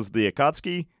 Because the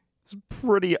Akatsuki is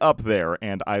pretty up there,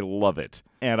 and I love it.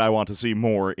 And I want to see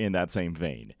more in that same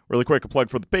vein. Really quick, a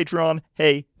plug for the Patreon.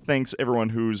 Hey, thanks everyone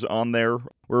who's on there.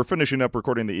 We're finishing up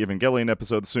recording the Evangelion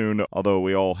episode soon, although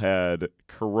we all had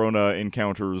corona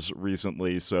encounters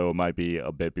recently, so it might be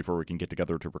a bit before we can get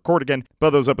together to record again. But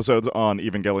those episodes on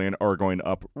Evangelion are going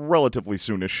up relatively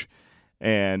soonish,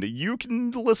 and you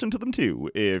can listen to them too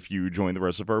if you join the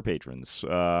rest of our patrons.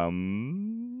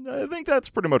 I think that's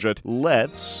pretty much it.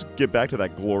 Let's get back to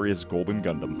that glorious Golden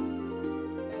Gundam.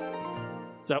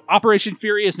 So, Operation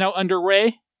Fury is now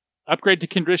underway. Upgrade to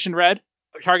Condition Red.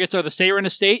 Targets are the Seirin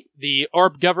Estate, the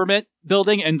Orb Government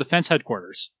Building, and Defense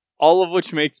Headquarters. All of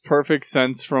which makes perfect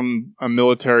sense from a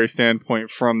military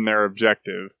standpoint from their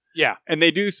objective. Yeah. And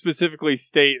they do specifically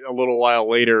state a little while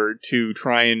later to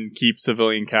try and keep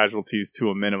civilian casualties to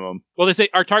a minimum. Well, they say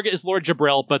our target is Lord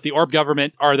Jabril, but the Orb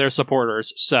Government are their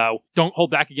supporters, so don't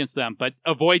hold back against them, but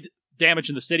avoid damage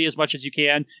in the city as much as you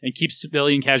can and keep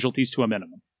civilian casualties to a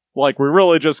minimum. Like, we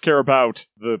really just care about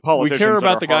the politicians. We care that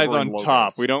about are the guys harboring on logos.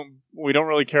 top. We don't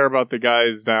really care about the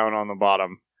guys down on the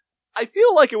bottom. I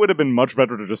feel like it would have been much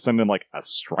better to just send in, like, a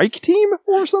strike team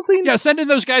or something. Yeah, send in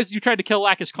those guys you tried to kill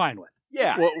Lacus Klein with.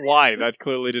 Yeah. Well, why? That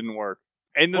clearly didn't work.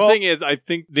 And the Well- thing is, I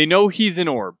think they know he's in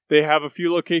Orb. They have a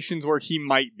few locations where he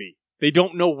might be. They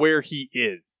don't know where he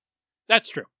is. That's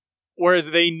true. Whereas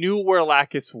they knew where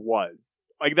Lacus was.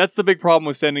 Like, that's the big problem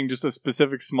with sending just a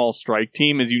specific small strike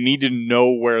team, is you need to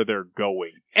know where they're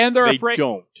going. And they're They afraid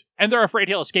don't. And they're afraid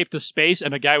he'll escape to space,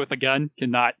 and a guy with a gun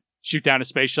cannot shoot down a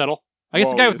space shuttle. I guess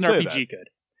Well, a guy with you an say RPG could.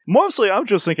 Mostly, I'm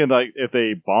just thinking that if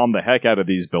they bomb the heck out of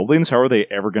these buildings, how are they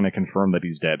ever going to confirm that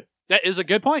he's dead? That is a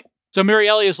good point. So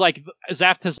Mirieli is like,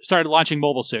 Zaft has started launching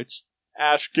mobile suits.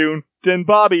 Ash, Goon, Din,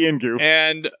 Bobby, and Goof.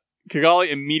 And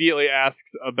Kigali immediately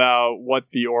asks about what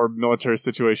the Orb military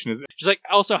situation is. She's like,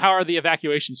 also, how are the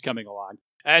evacuations coming along?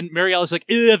 And Mirieli's like,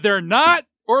 they're not.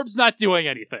 Orb's not doing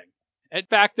anything. In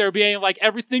fact, they're being like,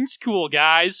 everything's cool,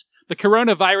 guys. The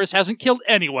coronavirus hasn't killed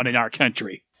anyone in our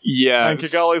country. Yeah. And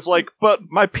Kigali's like, but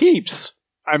my peeps.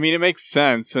 I mean, it makes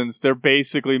sense, since they're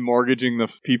basically mortgaging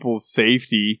the people's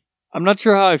safety. I'm not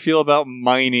sure how I feel about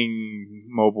mining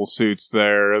mobile suits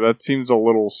there. That seems a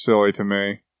little silly to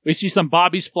me. We see some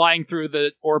bobbies flying through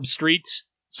the Orb streets.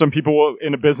 Some people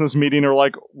in a business meeting are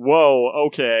like, whoa,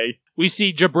 okay. We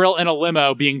see Jabril in a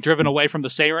limo being driven away from the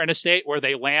Seirin Estate, where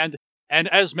they land, and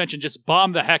as mentioned, just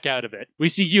bomb the heck out of it. We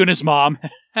see Yuna's mom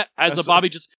as the bobby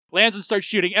just lands and starts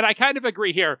shooting, and I kind of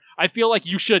agree here. I feel like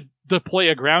you should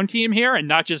deploy a ground team here and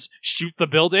not just shoot the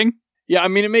building. Yeah, I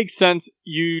mean, it makes sense.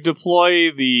 You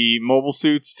deploy the mobile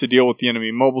suits to deal with the enemy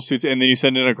mobile suits, and then you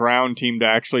send in a ground team to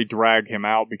actually drag him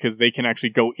out, because they can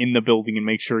actually go in the building and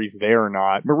make sure he's there or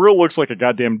not. Maril looks like a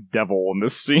goddamn devil in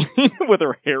this scene with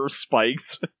her hair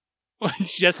spikes.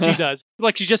 Yes, she does.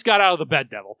 Like, she just got out of the bed,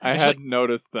 devil. I She's hadn't like,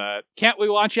 noticed that. can't we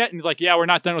launch yet? And he's like, yeah, we're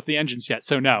not done with the engines yet,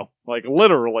 so no. Like,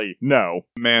 literally, no.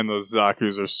 Man, those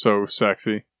Zakus are so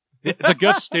sexy. The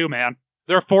Goofs too, man.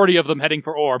 There are 40 of them heading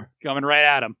for Orb, coming right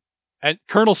at him. And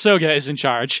Colonel Soga is in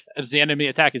charge as the enemy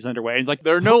attack is underway. And like,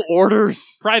 There are no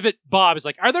orders. Private Bob is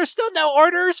like, are there still no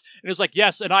orders? And it's like,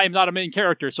 yes, and I am not a main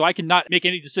character, so I cannot make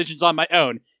any decisions on my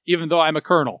own, even though I'm a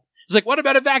colonel. He's like, what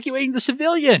about evacuating the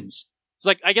civilians? It's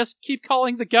like, I guess keep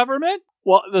calling the government?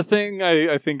 Well, the thing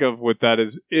I think of with that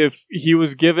is, if he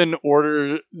was given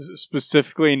orders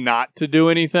specifically not to do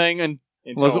anything and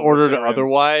was ordered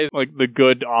otherwise, like the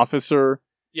good officer,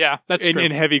 Yeah, that's true.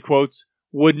 in heavy quotes,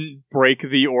 wouldn't break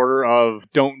the order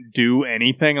of don't do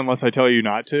anything unless I tell you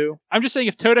not to. I'm just saying,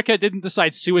 if Todaka didn't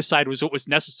decide suicide was what was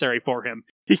necessary for him,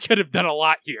 he could have done a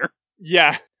lot here.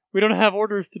 Yeah, we don't have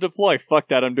orders to deploy. Fuck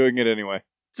that, I'm doing it anyway.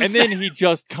 And then he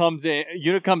just comes in,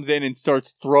 Yuna comes in and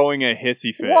starts throwing a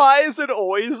hissy fit. Why is it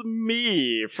always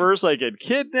me? First I get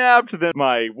kidnapped, then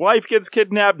my wife gets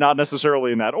kidnapped, not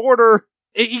necessarily in that order.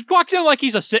 He walks in like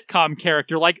he's a sitcom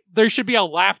character. Like, there should be a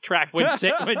laugh track when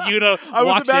Yuna I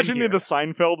was walks in imagining here. the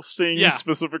Seinfeld sting Yeah.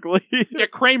 specifically. Yeah,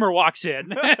 Kramer walks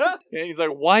in. And he's like,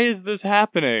 why is this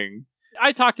happening?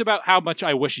 I talked about how much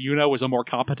I wish Yuna was a more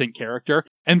competent character,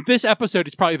 and this episode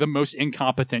is probably the most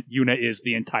incompetent Yuna is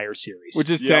the entire series. Which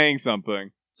is Yep. saying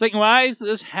something. It's like, why is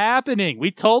this happening? We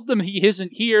told them he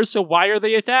isn't here, so why are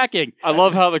they attacking? I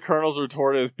love how the Colonel's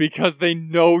retort is, because they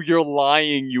know you're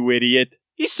lying, you idiot.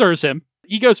 He stirs him.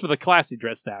 He goes for the classy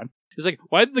dress down. He's like,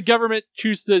 why did the government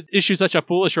choose to issue such a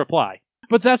foolish reply?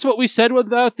 But that's what we said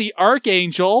about the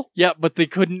Archangel. Yeah, but they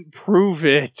couldn't prove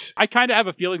it. I kind of have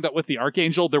a feeling that with the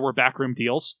Archangel, there were backroom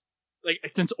deals. Like,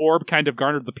 since Orb kind of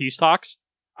garnered the peace talks,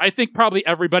 I think probably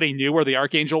everybody knew where the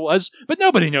Archangel was, but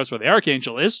nobody knows where the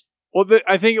Archangel is. Well,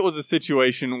 I think it was a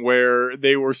situation where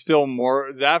they were still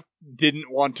more... Zaf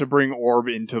didn't want to bring Orb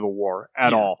into the war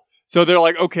at all. So they're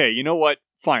like, okay, you know what?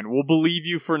 Fine, we'll believe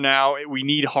you for now. We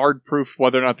need hard proof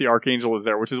whether or not the Archangel is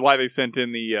there, which is why they sent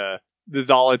in the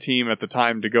Zala team at the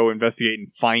time to go investigate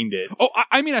and find it. Oh,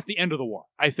 I mean at the end of the war.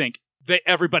 I think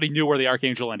everybody knew where the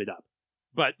Archangel ended up.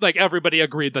 But, like, everybody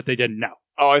agreed that they didn't know.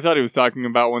 Oh, I thought he was talking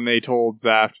about when they told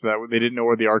Zaft that they didn't know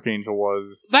where the Archangel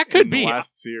was. That could in be. the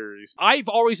last series. I've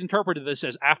always interpreted this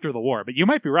as after the war, but you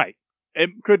might be right.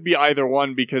 It could be either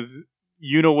one because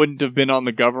Yuna wouldn't have been on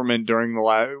the government during the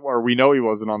last, or we know he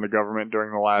wasn't on the government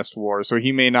during the last war, so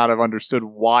he may not have understood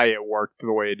why it worked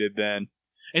the way it did then.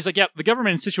 And it's like, yeah, the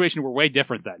government and situation were way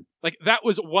different then. Like, that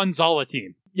was one Zala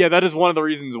team. Yeah, that is one of the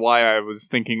reasons why I was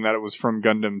thinking that it was from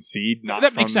Gundam Seed, not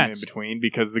That from makes sense. In Between,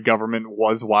 because the government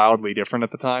was wildly different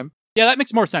at the time. Yeah, that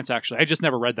makes more sense, actually. I just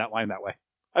never read that line that way.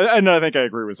 And I think I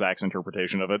agree with Zach's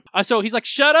interpretation of it. So he's like,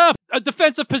 shut up!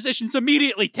 Defensive positions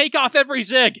immediately! Take off every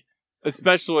Zig!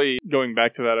 Especially going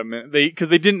back to that a minute, because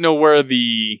they didn't know where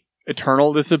the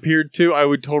Eternal disappeared to. I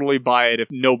would totally buy it if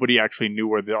nobody actually knew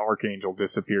where the Archangel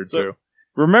disappeared to.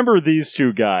 Remember these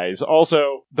two guys.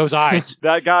 Also, Those eyes.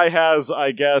 that guy has,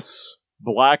 I guess,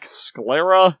 black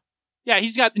sclera. Yeah,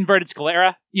 he's got inverted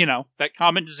sclera. You know, that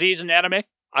common disease in anime.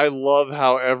 I love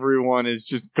how everyone is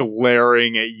just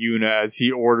glaring at Yuna as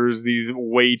he orders these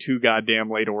way too goddamn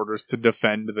late orders to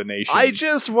defend the nation.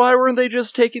 Why weren't they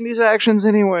just taking these actions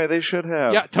anyway? They should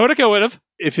have. Yeah, Todeko would have.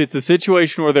 If it's a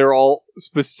situation where they're all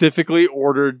specifically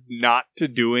ordered not to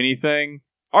do anything...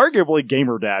 Arguably,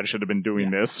 Gamer Dad should have been doing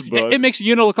this, but... It makes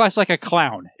Yuna look less like a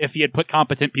clown if he had put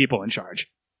competent people in charge.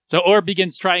 So Orb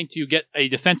begins trying to get a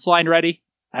defense line ready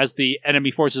as the enemy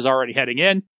forces are already heading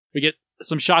in. We get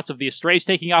some shots of the Astrays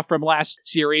taking off from last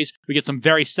series. We get some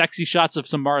very sexy shots of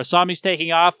some Marasamis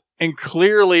taking off. And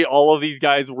clearly all of these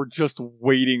guys were just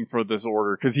waiting for this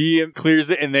order, because he clears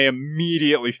it and they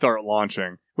immediately start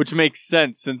launching. Which makes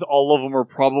sense, since all of them are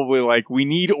probably like, we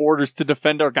need orders to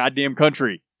defend our goddamn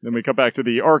country. Then we come back to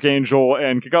the Archangel,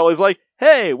 and Kigali's like,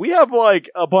 hey, we have, like,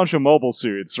 a bunch of mobile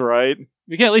suits, right?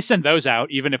 We can at least send those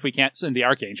out, even if we can't send the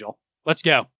Archangel. Let's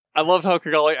go. I love how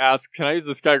Kigali asks, can I use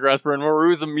the Sky Grasper? And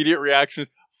Maru's immediate reaction is,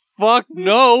 fuck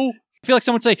no! I feel like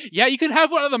someone would say, yeah, you can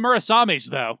have one of the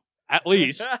Murasamis, though. At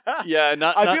least. Yeah,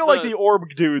 I feel like the Orb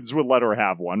dudes would let her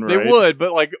have one, right? They would,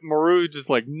 but like Maru just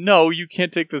like, no, you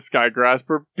can't take the Sky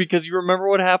Grasper because you remember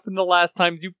what happened the last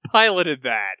time you piloted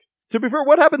that. To be fair,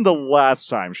 what happened the last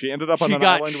time? She ended up on She an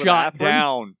got island with shot Atherin?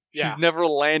 down. Yeah. She's never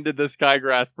landed the Sky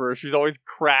Grasper. She's always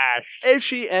crashed. If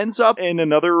she ends up in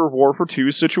another War for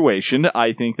Two situation,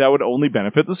 I think that would only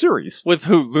benefit the series. With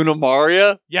who? Luna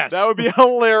Maria? Yes. That would be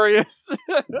hilarious.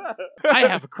 I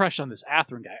have a crush on this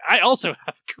Atherin guy. I also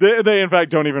have They in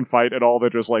fact don't even fight at all. They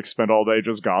just like spend all day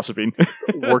just gossiping.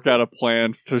 Work out a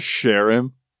plan to share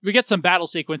him. We get some battle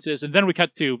sequences, and then we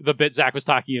cut to the bit Zach was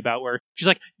talking about where she's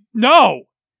like, no!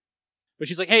 But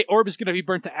she's like, hey, Orb is going to be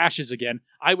burnt to ashes again.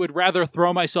 I would rather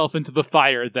throw myself into the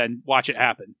fire than watch it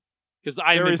happen. Because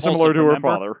I am Very impulsive, similar to her remember?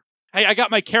 father. Hey, I got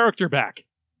my character back.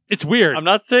 It's weird. I'm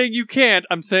not saying you can't.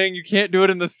 I'm saying you can't do it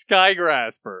in the Sky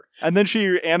Grasper. And then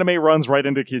she anime runs right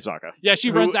into Kisaka. Yeah, she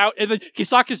runs out, and then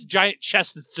Kisaka's giant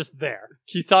chest is just there.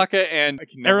 Kisaka and I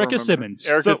can never Erica remember. Simmons.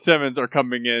 Erica Simmons are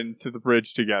coming in to the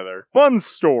bridge together. Fun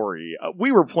story.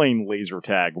 We were playing laser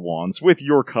tag once with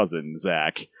your cousin,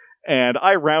 Zach. And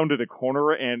I rounded a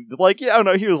corner and, like, yeah, I don't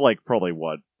know, he was like, probably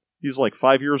what? He's like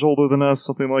 5 years older than us,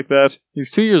 something like that. He's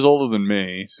 2 years older than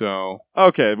me, so...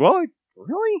 Okay, well,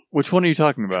 really? Which one are you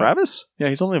talking about? Travis? Yeah,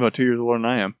 he's only about 2 years older than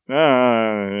I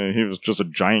am. He was just a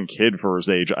giant kid for his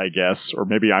age, I guess. Or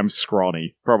maybe I'm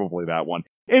scrawny. Probably that one.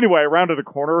 Anyway, I rounded a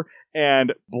corner,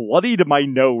 and bloodied my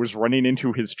nose running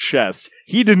into his chest.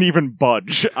 He didn't even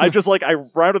budge. I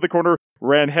rounded the corner,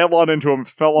 ran headlong into him,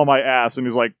 fell on my ass, and he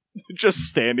was like, just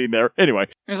standing there. Anyway.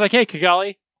 And he's like, hey,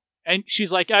 Kigali. And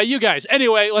she's like, you guys,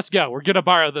 anyway, let's go. We're gonna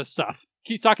borrow this stuff.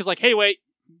 Kisaka's like, hey, wait,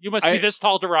 you must be this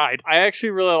tall to ride. I actually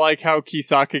really like how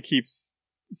Kisaka keeps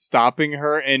stopping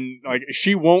her, and like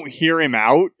she won't hear him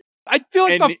out. I feel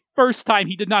like the first time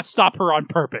he did not stop her on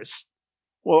purpose.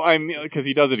 Well, I mean, because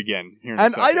he does it again. Here in a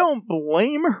And second. I don't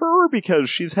blame her,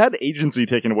 because she's had agency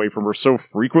taken away from her so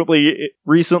frequently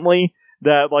recently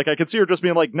that, like, I could see her just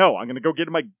being like, no, I'm gonna go get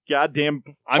in my goddamn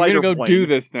I'm fighter gonna go plane. do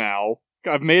this now.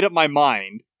 I've made up my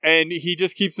mind. And he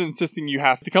just keeps insisting you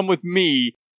have to come with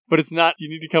me, but it's not, you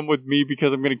need to come with me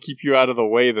because I'm gonna keep you out of the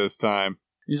way this time.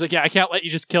 He's like, yeah, I can't let you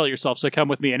just kill yourself, so come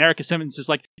with me. And Erica Simmons is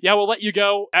like, yeah, we'll let you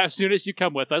go as soon as you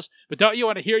come with us, but don't you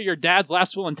want to hear your dad's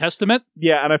last will and testament?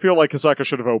 Yeah, and I feel like Kisaka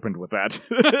should have opened with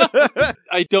that.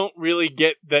 I don't really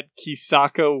get that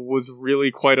Kisaka was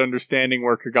really quite understanding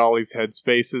where Kigali's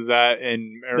headspace is at,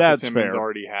 and Erica That's Simmons fair.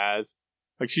 already has.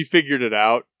 Like, she figured it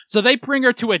out. So they bring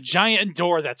her to a giant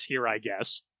door that's here, I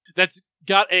guess, that's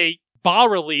got a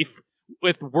bas-relief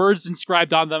with words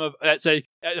inscribed on them that say,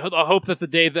 I hope that the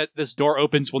day that this door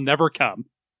opens will never come.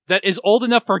 That is old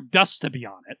enough for dust to be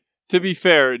on it. To be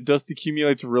fair, dust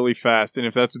accumulates really fast, and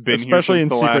if that's been Especially here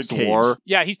since in the last secret war... caves.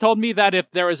 Yeah, he's told me that if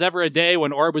there was ever a day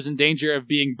when Orb was in danger of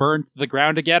being burned to the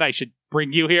ground again, I should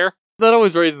bring you here. That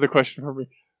always raises the question for me.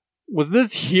 Was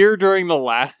this here during the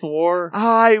last war?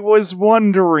 I was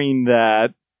wondering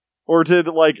that. Or did,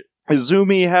 like,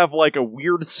 Izumi have, like, a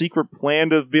weird secret plan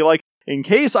to be like, in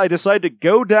case I decide to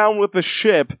go down with the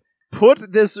ship,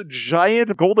 put this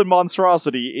giant golden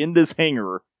monstrosity in this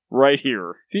hangar right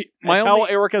here. See, And tell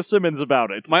Erica Simmons about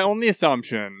it. my only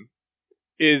assumption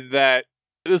is that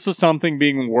this was something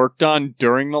being worked on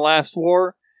during the last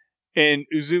war, and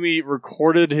Uzumi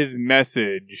recorded his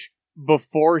message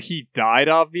before he died,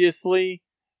 obviously,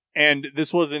 and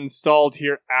this was installed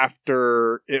here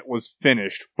after it was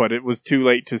finished, but it was too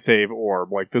late to save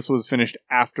Orb. Like, this was finished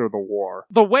after the war.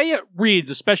 The way it reads,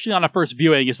 especially on a first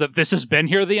viewing, is that this has been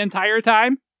here the entire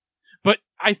time. But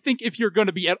I think if you're going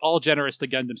to be at all generous to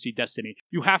Gundam Seed Destiny,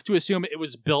 you have to assume it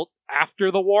was built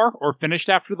after the war, or finished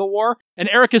after the war, and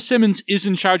Erica Simmons is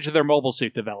in charge of their mobile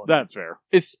suit development. That's fair.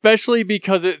 Especially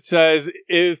because it says,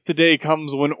 if the day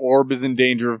comes when Orb is in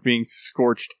danger of being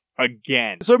scorched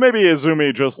again. So maybe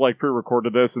Izumi just, like,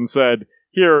 pre-recorded this and said,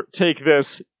 here, take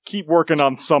this, keep working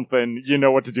on something, you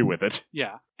know what to do with it.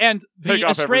 Yeah. And Take the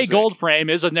off Astray everything. Gold Frame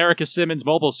is an Erica Simmons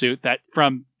mobile suit that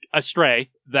from Astray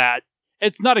that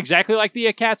it's not exactly like the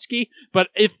Akatsuki, but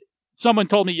if someone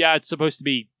told me, yeah, it's supposed to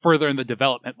be further in the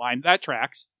development line, that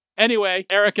tracks. Anyway,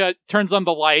 Erica turns on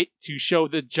the light to show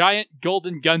the giant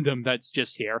golden Gundam that's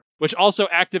just here, which also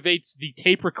activates the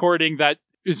tape recording that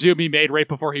Izumi made right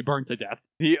before he burned to death.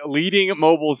 The leading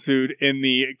mobile suit in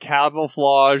the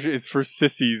camouflage is for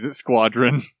Sissy's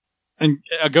squadron. And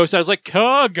Ghost is like,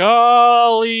 Kigali,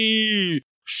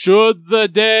 should the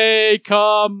day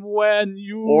come when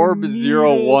you Orb need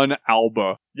 01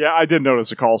 Alba. Yeah, I did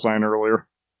notice a call sign earlier.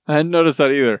 I hadn't noticed that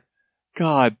either.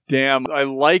 God damn. I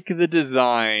like the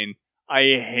design. I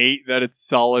hate that it's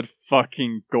solid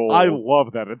fucking gold. I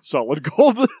love that it's solid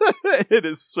gold. It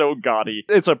is so gaudy.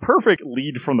 It's a perfect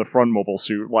lead from the front mobile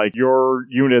suit. Like, your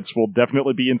units will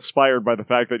definitely be inspired by the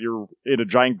fact that you're in a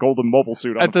giant golden mobile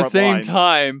suit on At the front same lines.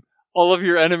 time, all of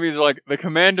your enemies are like, the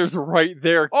commander's right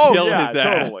there, Oh, kill yeah, his ass.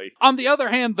 totally. On the other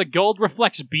hand, the gold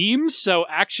reflects beams, so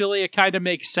actually it kind of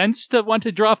makes sense to want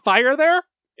to draw fire there.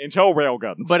 Until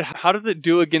railguns. But how does it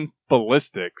do against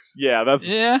ballistics? yeah, that's...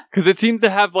 Yeah. Because it seems to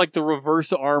have like the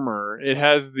reverse armor. It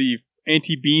has the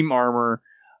anti-beam armor,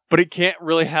 but it can't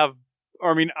really have...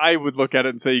 I mean, I would look at it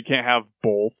and say you can't have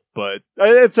both, but...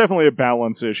 It's definitely a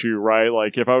balance issue, right?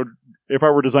 Like, if I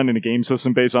were designing a game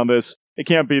system based on this, it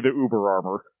can't be the uber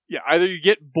armor. Yeah, either you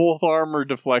get both armor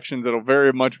deflections at a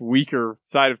very much weaker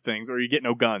side of things, or you get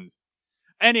no guns.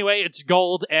 Anyway, it's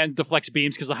gold and deflects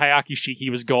beams because the Hayaki Shiki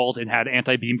was gold and had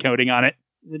anti-beam coating on it.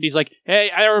 And he's like,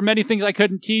 hey, there are many things I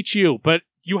couldn't teach you, but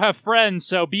you have friends,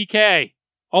 so BK.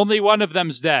 Only one of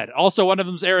them's dead. Also, one of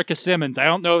them's Erica Simmons. I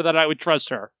don't know that I would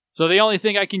trust her. So the only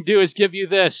thing I can do is give you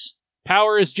this.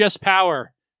 Power is just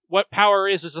power. What power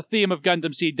is a theme of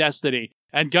Gundam Seed Destiny.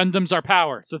 And Gundams are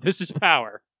power, so this is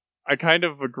power. I kind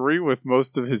of agree with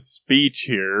most of his speech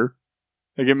here.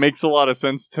 Like, it makes a lot of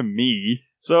sense to me.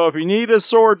 So if you need a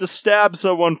sword to stab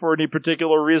someone for any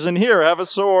particular reason, here, have a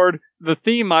sword. The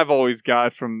theme I've always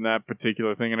got from that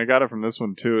particular thing, and I got it from this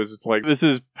one too, is it's like, this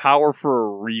is power for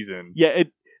a reason. Yeah,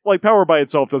 like, power by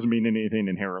itself doesn't mean anything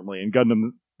inherently, and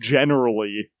Gundam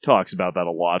generally talks about that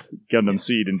a lot. Gundam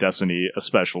Seed and Destiny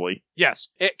especially. Yes,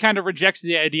 it kind of rejects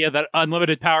the idea that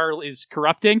unlimited power is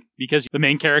corrupting because the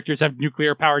main characters have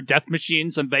nuclear-powered death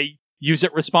machines and they use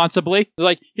it responsibly. They're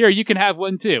like, here, you can have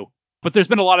one too. But there's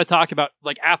been a lot of talk about,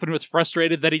 like, Athrun was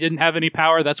frustrated that he didn't have any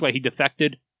power, that's why he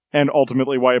defected. And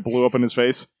ultimately why it blew up in his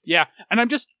face. Yeah, and I'm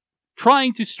just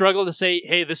trying to struggle to say,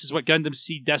 hey, this is what Gundam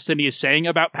Seed Destiny is saying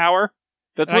about power.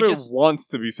 That's what it wants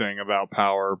to be saying about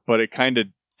power, but it kind of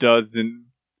doesn't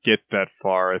get that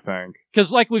far, I think.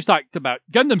 Because like we've talked about,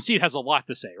 Gundam Seed has a lot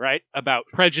to say, right? About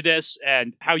prejudice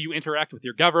and how you interact with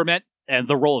your government and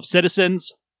the role of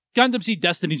citizens. Gundam Seed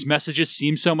Destiny's messages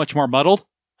seem so much more muddled.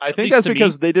 I think that's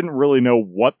because they didn't really know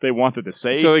what they wanted to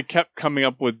say. So they kept coming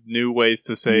up with new ways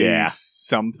to say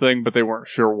something, but they weren't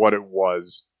sure what it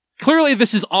was. Clearly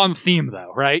this is on theme,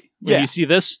 though, right? When you see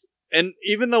this. And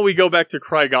even though we go back to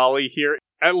Krygali here,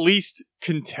 at least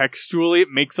contextually, it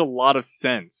makes a lot of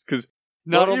sense. Because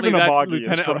not only that,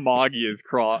 Lieutenant Amagi is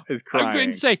crying. I'm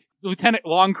going to say Lieutenant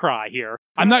Longcry here.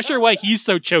 I'm not sure why he's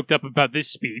so choked up about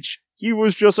this speech. He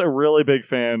was just a really big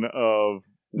fan of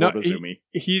Wotazumi.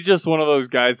 He's just one of those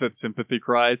guys that sympathy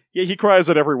cries. Yeah, he cries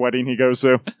at every wedding he goes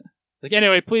to. Like,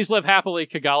 anyway, please live happily,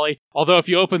 Kigali. Although if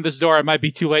you open this door, it might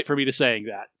be too late for me to saying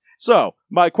that. So,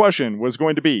 my question was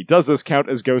going to be, does this count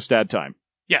as ghost dad time?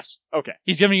 Yes. Okay.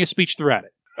 He's giving a speech throughout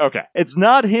it. Okay. It's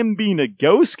not him being a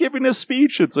ghost giving a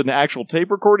speech, it's an actual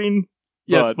tape recording.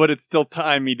 Yes, but it's still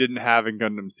time he didn't have in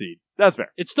Gundam Seed. That's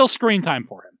fair. It's still screen time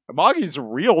for him. Amagi's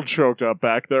real choked up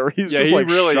back there. He's just like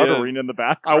really shuddering in the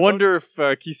background. I wonder if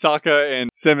Kisaka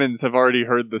and Simmons have already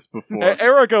heard this before.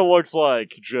 Erica looks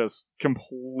like just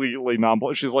completely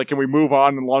non-blush. She's like, can we move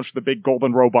on and launch the big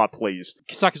golden robot, please?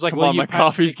 Kisaka's like, come on, my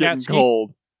coffee's getting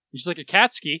cold. She's like,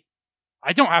 Akatsuki?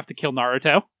 I don't have to kill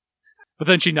Naruto. But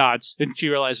then she nods, and she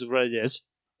realizes what it is.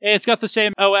 Hey, it's got the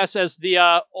same OS as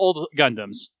the old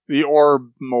Gundams. The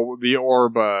Orb, the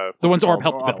one's Orb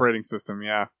helped build. Operating system,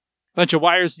 yeah. Bunch of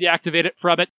wires deactivated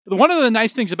from it. One of the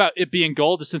nice things about it being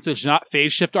gold is since it's not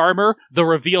phase shift armor, the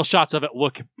reveal shots of it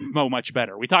look so much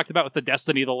better. We talked about with the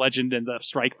Destiny, the Legend, and the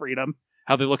Strike Freedom,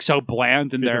 how they look so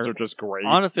bland and they're just great.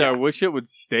 Honestly, I wish it would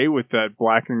stay with that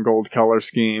black and gold color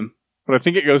scheme. But I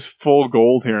think it goes full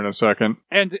gold here in a second.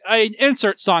 And an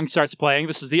insert song starts playing.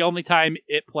 This is the only time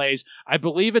it plays. I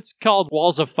believe it's called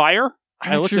Walls of Fire.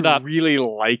 I looked it up. Really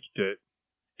liked it.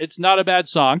 It's not a bad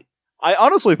song. I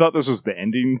honestly thought this was the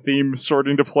ending theme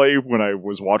starting to play when I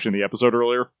was watching the episode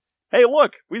earlier. Hey,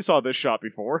 look! We saw this shot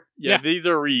before. Yeah, these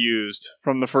are reused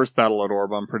from the first Battle at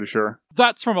Orb, I'm pretty sure.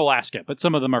 That's from Alaska, but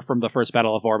some of them are from the first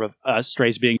Battle of Orb of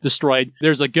Strays being destroyed.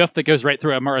 There's a goof that goes right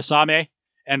through a Murasame.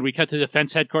 And we cut to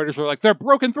defense headquarters. We're like, they're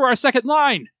broken through our second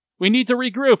line. We need to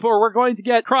regroup or we're going to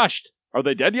get crushed. Are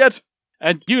they dead yet?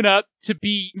 And Yuna, to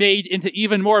be made into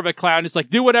even more of a clown, is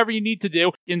like, do whatever you need to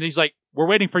do. And he's like, we're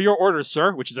waiting for your orders,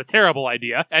 sir, which is a terrible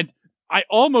idea. And I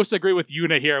almost agree with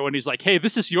Yuna here when he's like, hey,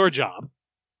 this is your job.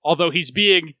 Although he's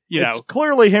being, it's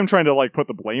clearly him trying to, like, put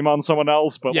the blame on someone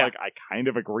else, but, like, I kind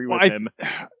of agree with him.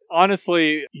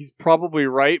 Honestly, he's probably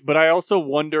right, but I also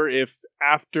wonder if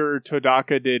after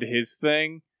Todaka did his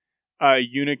thing,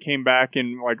 Yuna came back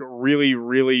and like really,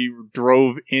 really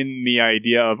drove in the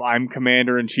idea of I'm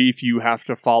commander-in-chief, you have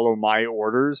to follow my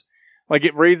orders. Like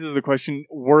it raises the question,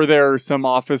 were there some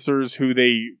officers who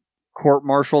they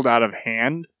court-martialed out of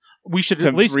hand? We should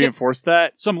at least reinforce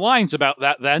that. Some lines about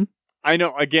that then. I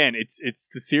know, again, it's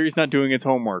the series not doing its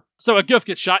homework. So a goof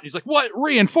gets shot and he's like, what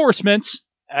reinforcements?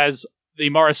 As the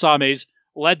Murasames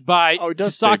led by it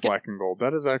does say black and gold.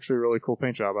 That is actually a really cool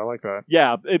paint job. I like that.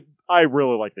 Yeah, I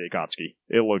really like the Akatsuki.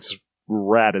 It looks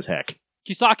rad as heck.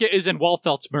 Kisaka is in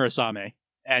Walfeld's Murasame,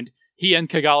 and he and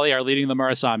Kigali are leading the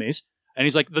Murasames. And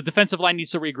he's like, the defensive line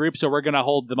needs to regroup, so we're going to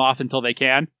hold them off until they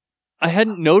can. I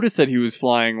hadn't noticed that he was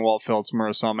flying Walfeld's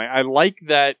Murasame. I like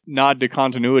that nod to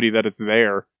continuity that it's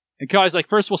there. And Kigali's like,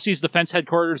 first we'll seize defense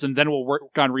headquarters, and then we'll work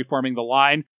on reforming the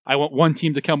line. I want one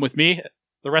team to come with me.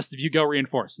 The rest of you go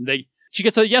reinforce. And she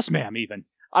gets a yes, ma'am, even.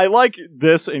 I like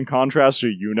this in contrast to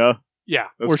Yuna. Yeah.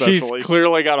 Especially. Where she's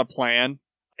clearly got a plan.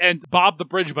 And Bob the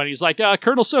bridge bunny is like,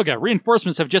 Colonel Soga,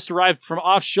 reinforcements have just arrived from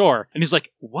offshore. And he's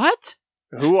like, what?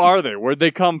 Who are they? Where'd they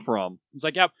come from? He's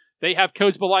like, yeah, they have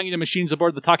codes belonging to machines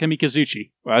aboard the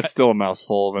Takamikazuchi. Well, that's still a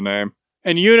mouthful of a name.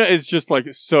 And Yuna is just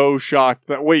like so shocked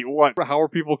that, wait, what? How are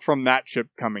people from that ship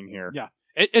coming here? Yeah.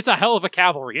 It's a hell of a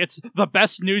cavalry. It's the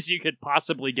best news you could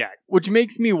possibly get. Which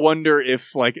makes me wonder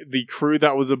if, like, the crew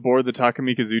that was aboard the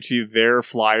Takamikazuchi, their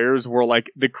flyers were, like,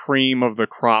 the cream of the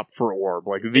crop for Orb.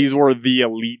 Like, these were the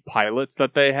elite pilots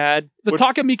that they had. The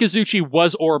Takamikazuchi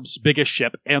was Orb's biggest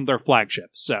ship and their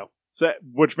flagship, so. So,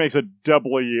 which makes it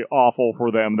doubly awful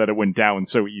for them that it went down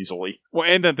so easily. Well,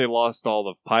 and that they lost all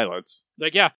the pilots.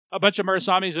 Like, yeah, a bunch of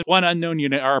Murasamis and one unknown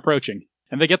unit are approaching.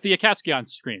 And they get the Akatsuki on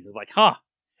screen. They're like, huh,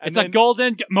 it's a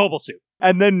golden mobile suit.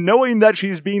 And then knowing that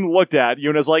she's being looked at,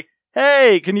 Yuna's like,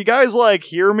 hey, can you guys,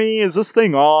 hear me? Is this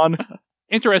thing on?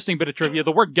 Interesting bit of trivia,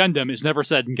 the word Gundam is never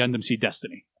said in Gundam Seed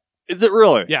Destiny. Is it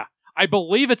really? Yeah. I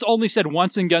believe it's only said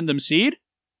once in Gundam Seed,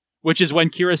 which is when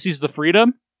Kira sees the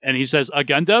Freedom, and he says, a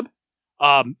Gundam.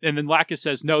 And then Lacus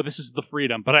says, no, this is the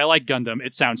Freedom, but I like Gundam.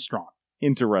 It sounds strong.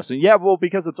 Interesting. Yeah, well,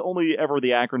 because it's only ever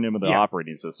the acronym of the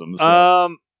operating system.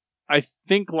 So. I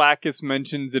think Lacus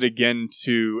mentions it again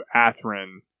to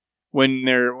Athrun when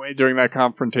they're during that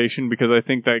confrontation, because I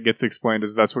think that gets explained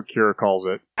as that's what Kira calls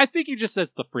it. I think he just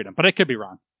says the Freedom, but I could be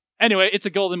wrong. Anyway, it's a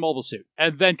golden mobile suit.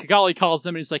 And then Kigali calls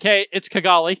them and he's like, hey, it's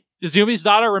Kigali. Izumi's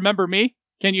daughter, remember me?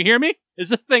 Can you hear me? Is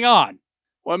this thing on?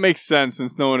 Well, it makes sense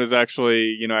since no one has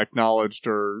actually, acknowledged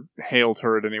or hailed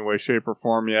her in any way, shape, or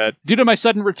form yet. Due to my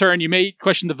sudden return, you may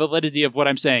question the validity of what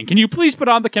I'm saying. Can you please put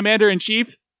on the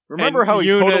Commander-in-Chief? Remember how he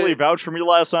totally vouched for me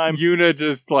last time? Yuna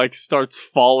just, starts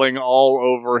falling all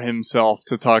over himself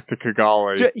to talk to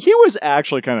Kigali. He was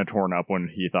actually kind of torn up when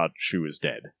he thought she was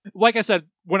dead. Like I said,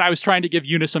 when I was trying to give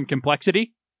Yuna some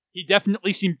complexity, he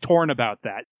definitely seemed torn about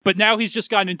that. But now he's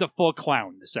just gotten into full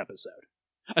clown this episode.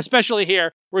 Especially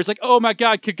here, where it's like, oh my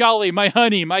god, Kigali, my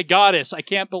honey, my goddess, I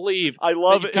can't believe I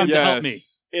love that you come to help me.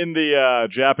 In the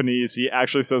Japanese, he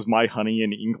actually says my honey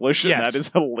in English, and that is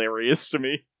hilarious to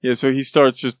me. Yeah, so he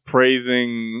starts just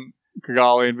praising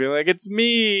Kigali and being like, it's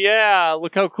me, yeah,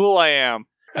 look how cool I am.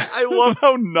 I love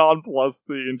how nonplussed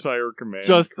the entire command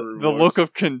just crew the was. look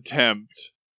of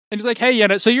contempt. And he's like, hey,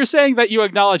 Yuna, so you're saying that you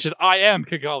acknowledge that I am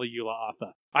Kigali Yula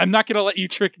Atha. I'm not going to let you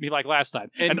trick me like last time.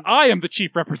 And I am the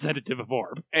chief representative of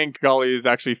Orb. And Kigali is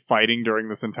actually fighting during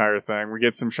this entire thing. We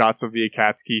get some shots of the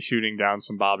Akatsuki shooting down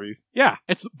some bobbies. Yeah,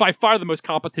 it's by far the most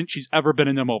competent she's ever been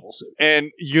in a mobile suit.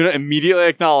 And Yuna immediately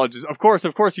acknowledges, of course,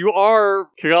 you are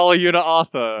Kigali Yuna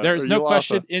Atha. There's no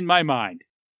question in my mind.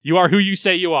 You are who you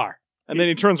say you are. And then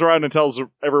he turns around and tells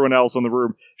everyone else in the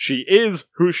room, she is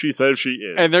who she says she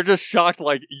is. And they're just shocked,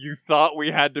 like, you thought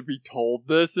we had to be told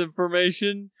this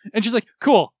information? And she's like,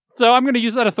 cool. So I'm going to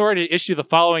use that authority to issue the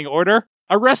following order.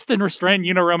 Arrest and restrain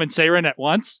Yuna and Seiren at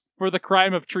once for the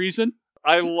crime of treason.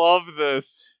 I love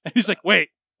this. And he's like, wait,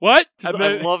 what? I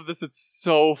love this. It's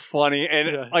so funny.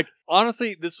 And,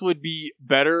 honestly, this would be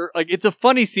better. It's a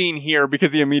funny scene here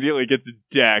because he immediately gets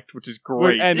decked, which is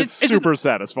great. And it's super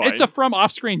satisfying. It's a from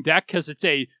off-screen deck because it's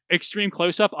a extreme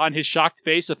close-up on his shocked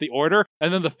face at the order,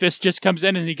 and then the fist just comes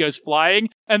in and he goes flying,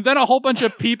 and then a whole bunch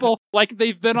of people, like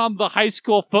they've been on the high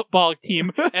school football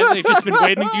team, and they've just been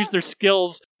waiting to use their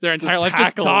skills their entire life,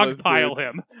 just dogpile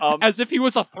him, as if he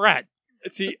was a threat.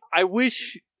 See, I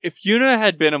wish if Yuna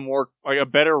had been a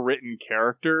better written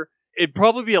character, it'd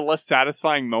probably be a less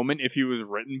satisfying moment if he was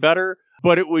written better,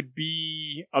 but it would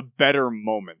be a better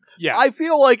moment. Yeah. I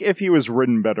feel like if he was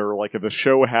written better, if the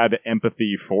show had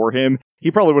empathy for him, he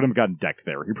probably wouldn't have gotten decked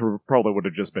there. He probably would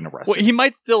have just been arrested. Well, he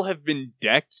might still have been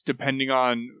decked, depending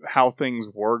on how things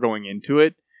were going into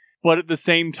it. But at the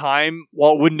same time,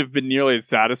 while it wouldn't have been nearly as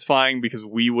satisfying because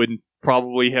we wouldn't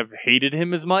probably have hated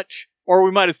him as much, or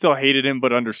we might have still hated him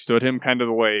but understood him, kind of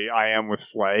the way I am with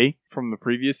Flay from the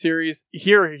previous series.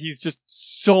 Here, he's just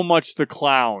so much the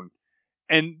clown.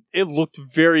 And it looked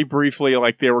very briefly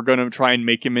like they were going to try and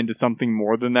make him into something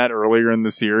more than that earlier in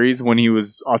the series when he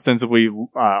was ostensibly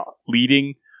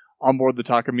leading on board the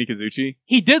Taka Mikazuchi.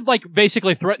 He did,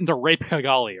 basically threaten to rape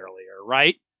Kigali earlier,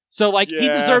 right? So, he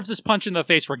deserves this punch in the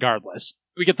face regardless.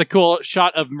 We get the cool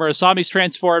shot of Murasami's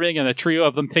transforming and the trio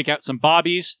of them take out some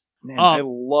bobbies. Man, I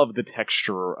love the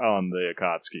texture on the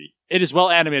Akatsuki. It is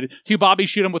well animated. Two bobbies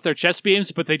shoot them with their chest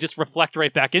beams, but they just reflect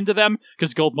right back into them,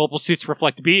 because gold mobile suits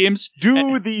reflect beams.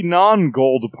 Do the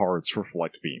non-gold parts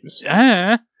reflect beams?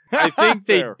 I think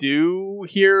they do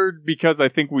here, because I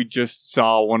think we just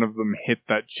saw one of them hit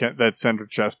that center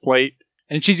chest plate.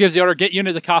 And she gives the order, get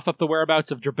Yuna to cough up the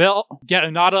whereabouts of Drabil, get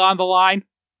Anada on the line.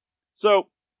 So,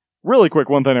 really quick,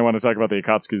 one thing I want to talk about the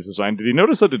Akatsuki's design. Did you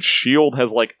notice that its shield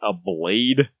has, a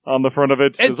blade on the front of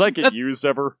it? Does that get used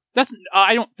ever?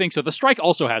 I don't think so. The Strike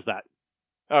also has that.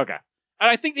 Okay. And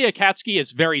I think the Akatsuki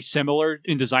is very similar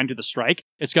in design to the Strike.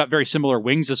 It's got very similar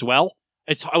wings as well.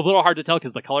 It's a little hard to tell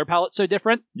because the color palette's so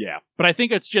different. Yeah. But I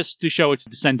think it's just to show it's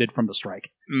descended from the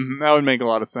Strike. Mm-hmm, that would make a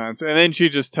lot of sense. And then she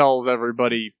just tells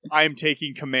everybody, I'm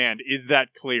taking command. Is that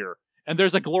clear? And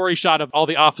there's a glory shot of all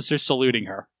the officers saluting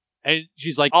her. And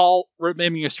she's like, all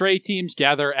remaining Astray teams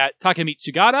gather at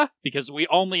Takemitsugata, because we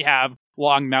only have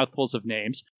long mouthfuls of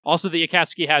names. Also, the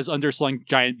Akatsuki has underslung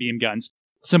giant beam guns.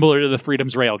 similar to the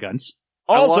Freedom's railguns.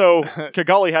 Also,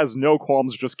 Kigali has no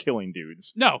qualms just killing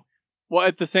dudes. No. Well,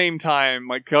 at the same time,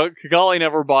 like, Kigali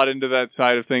never bought into that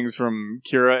side of things from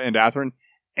Kira and Athrun,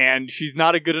 and she's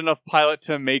not a good enough pilot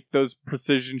to make those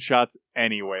precision shots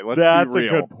anyway. That's be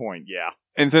real. A good point, yeah.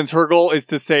 And since her goal is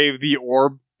to save the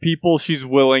orb people, she's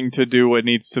willing to do what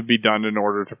needs to be done in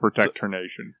order to protect her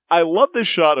nation. I love this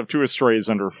shot of two Astrays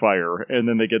under fire, and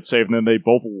then they get saved, and then they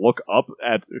both look up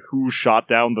at who shot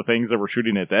down the things that were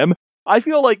shooting at them. I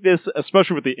feel like this,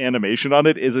 especially with the animation on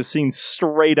it, is a scene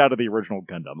straight out of the original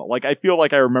Gundam. Like, I feel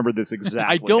like I remember this exactly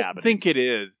I don't happening. think it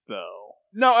is, though.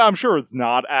 No, I'm sure it's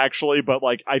not, actually, but,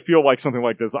 like, I feel like something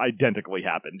like this identically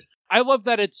happened. I love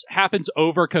that it happens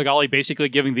over Kigali basically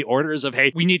giving the orders of,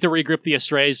 hey, we need to regroup the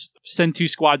Astrays, send 2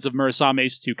 squads of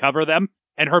Murasames to cover them,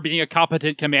 and her being a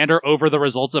competent commander over the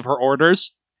results of her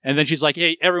orders. And then she's like,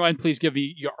 hey, everyone, please give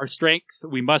me our strength.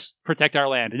 We must protect our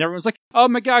land. And everyone's like, oh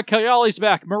my god, Kigali's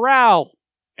back. Morale.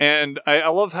 And I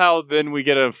love how then we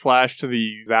get a flash to the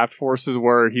Zaft forces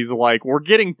where he's like, we're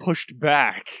getting pushed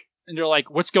back. And you're like,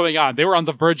 what's going on? They were on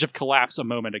the verge of collapse a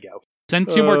moment ago. Send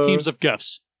 2 more teams of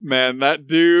Goofs. Man, that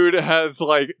dude has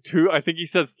like 2, I think he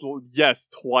says yes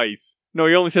twice. No,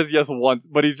 he only says yes once,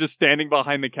 but he's just standing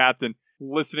behind the captain,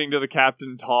 listening to the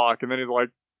captain talk, and then he's like,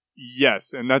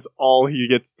 yes, and that's all he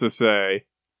gets to say.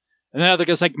 And then other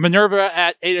guy's like, Minerva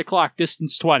at 8 o'clock,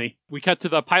 distance 20. We cut to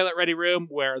the pilot-ready room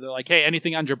where they're like, hey,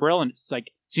 anything on Jabril? And it's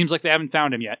like, seems like they haven't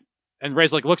found him yet. And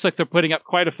Ray's like, looks like they're putting up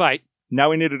quite a fight. Now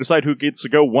we need to decide who gets to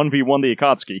go 1v1 the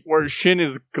Akatsuki. Where Shin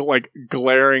is,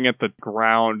 glaring at the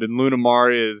ground, and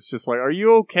Lunamari is just like, are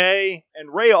you okay?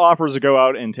 And Ray offers to go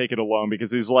out and take it alone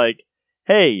because he's like,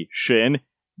 hey, Shin,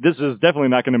 this is definitely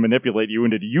not going to manipulate you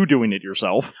into you doing it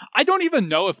yourself. I don't even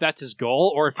know if that's his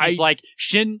goal, or if he's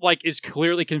Shin, is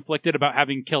clearly conflicted about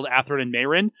having killed Athrun and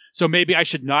Mayrin, so maybe I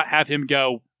should not have him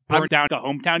go burn down the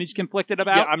hometown he's conflicted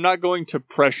about. Yeah, I'm not going to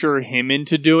pressure him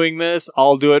into doing this.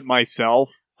 I'll do it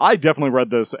myself. I definitely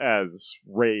read this as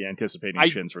Ray anticipating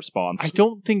Shin's response. I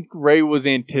don't think Ray was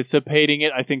anticipating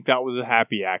it. I think that was a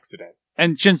happy accident.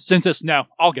 And Shin says, no,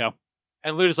 I'll go.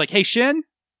 And Luda's like, hey, Shin,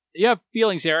 you have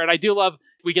feelings here, and I do love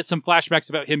we get some flashbacks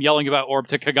about him yelling about Orb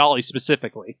to Kigali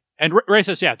specifically. And Ray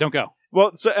says, yeah, don't go.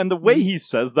 Well, and the way he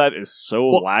says that is so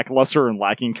lackluster and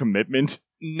lacking commitment.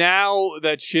 Now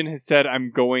that Shin has said,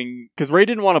 I'm going... Because Ray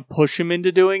didn't want to push him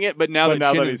into doing it, but now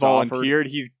that Shin has volunteered,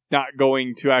 he's not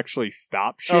going to actually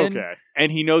stop Shin. Okay.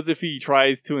 And he knows if he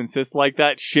tries to insist like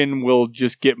that, Shin will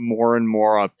just get more and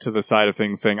more up to the side of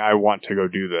things saying, I want to go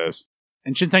do this.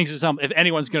 And Shin thinks to himself, if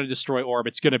anyone's going to destroy Orb,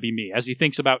 it's going to be me. As he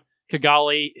thinks about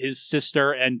Kigali, his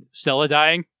sister, and Stella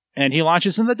dying, and he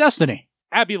launches into Destiny.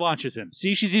 Abby launches him.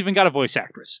 See, she's even got a voice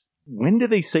actress. When do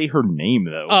they say her name,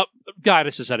 though?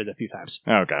 Gladys has said it a few times.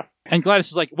 Okay. And Gladys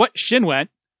is like, what? Shin went?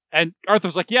 And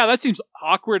Arthur's like, yeah, that seems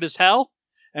awkward as hell.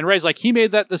 And Ray's like, he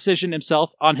made that decision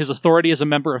himself on his authority as a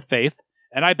member of Faith,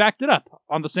 and I backed it up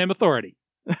on the same authority.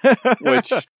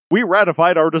 Which... we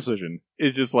ratified our decision.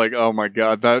 Is just like, oh my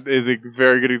god, that is a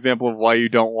very good example of why you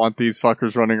don't want these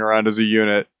fuckers running around as a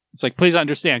unit. It's like, please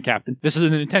understand, Captain. This is a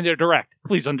Nintendo Direct.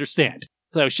 Please understand.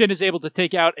 So Shin is able to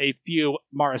take out a few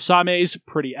Marasames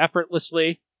pretty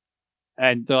effortlessly.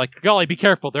 And they're like, Kigali, be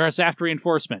careful. There are Zaft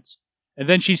reinforcements. And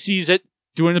then she sees it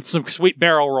doing some sweet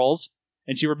barrel rolls.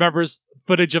 And she remembers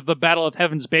footage of the Battle of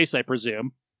Heaven's Base, I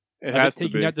presume. It has to be.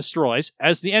 Taking out destroys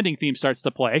as the ending theme starts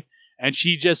to play. And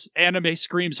she just anime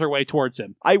screams her way towards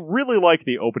him. I really like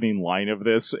the opening line of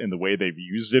this and the way they've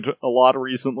used it a lot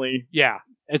recently. Yeah,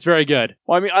 it's very good.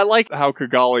 Well, I mean, I like how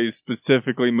Kigali is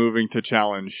specifically moving to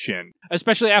challenge Shin.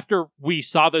 Especially after we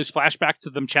saw those flashbacks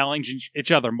of them challenging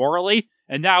each other morally.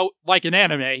 And now, like an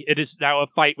anime, it is now a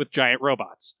fight with giant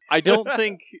robots. I don't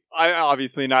think...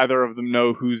 obviously, neither of them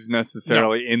know who's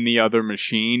necessarily in the other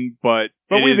machine, but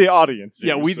we, the audience, do.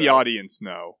 Yeah, we, the audience,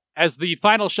 know. As the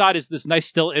final shot is this nice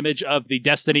still image of the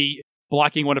Destiny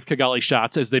blocking one of Kigali's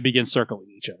shots as they begin circling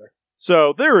each other.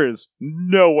 So there is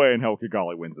no way in hell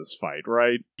Kigali wins this fight,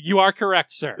 right? You are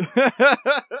correct, sir.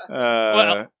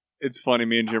 Well, it's funny,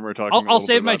 me and Jim were talking I'll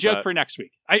save my joke for next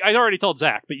week. I already told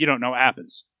Zach, but you don't know what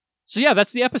happens. So yeah,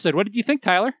 that's the episode. What did you think,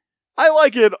 Tyler? I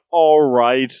like it all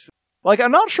right.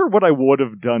 I'm not sure what I would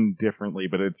have done differently,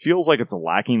 but it feels like it's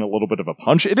lacking a little bit of a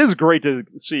punch. It is great to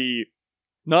see...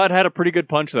 No, it had a pretty good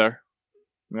punch there.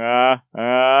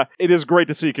 It is great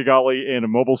to see Kigali in a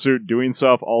mobile suit doing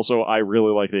stuff. Also, I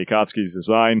really like the Akatsuki's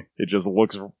design. It just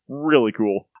looks really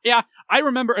cool. Yeah, I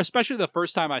remember, especially the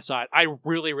first time I saw it, I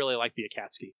really, really liked the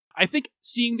Akatsuki. I think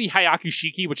seeing the Hayaku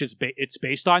Shiki, which is it's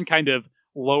based on, kind of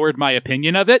lowered my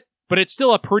opinion of it, but it's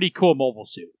still a pretty cool mobile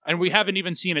suit, and we haven't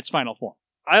even seen its final form.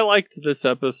 I liked this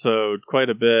episode quite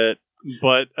a bit.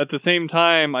 But at the same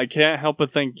time, I can't help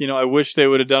but think, I wish they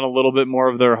would have done a little bit more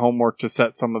of their homework to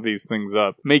set some of these things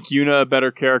up. Make Yuna a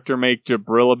better character, make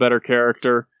Jabril a better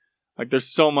character. Like, there's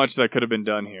so much that could have been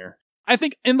done here. I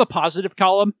think in the positive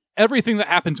column, everything that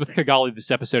happens with Kigali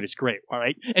this episode is great, all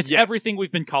right? It's everything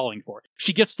we've been calling for.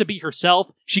 She gets to be herself.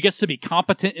 She gets to be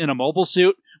competent in a mobile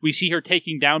suit. We see her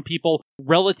taking down people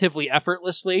relatively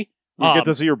effortlessly. You get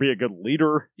to see her be a good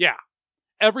leader. Yeah.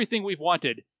 Everything we've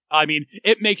wanted. I mean,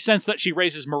 it makes sense that she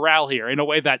raises morale here in a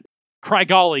way that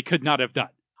Kigali could not have done.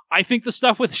 I think the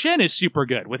stuff with Shin is super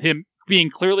good, with him being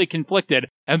clearly conflicted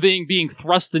and being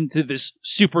thrust into this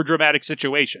super dramatic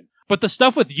situation. But the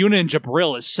stuff with Yuna and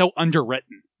Jabril is so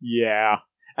underwritten. Yeah.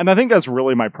 And I think that's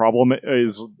really my problem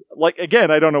is, like,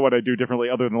 again, I don't know what I'd do differently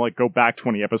other than, like, go back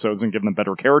 20 episodes and give them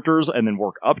better characters and then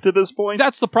work up to this point.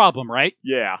 That's the problem, right?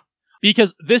 Yeah.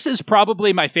 Because this is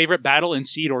probably my favorite battle in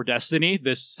Seed or Destiny,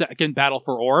 this second battle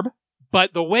for Orb.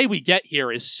 But the way we get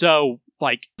here is so,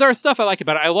 like, there's stuff I like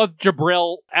about it. I love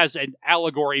Jabril as an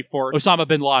allegory for Osama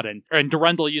bin Laden, and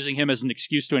Durandal using him as an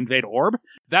excuse to invade Orb.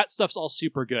 That stuff's all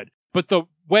super good. But the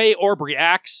way Orb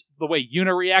reacts, the way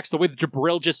Yuna reacts, the way that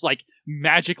Jabril just, like,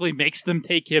 magically makes them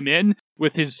take him in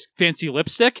with his fancy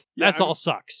lipstick, all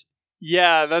sucks.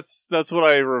 Yeah, that's what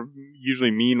I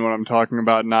usually mean when I'm talking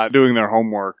about not doing their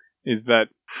homework, is that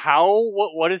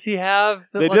what does he have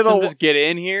that lets him just get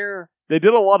in here? They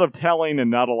did a lot of telling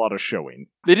and not a lot of showing.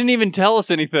 They didn't even tell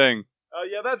us anything.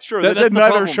 Yeah, that's true. They did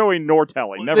neither showing nor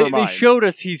telling. Never mind. They showed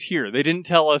us he's here. They didn't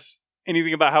tell us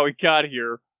anything about how he got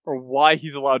here, or why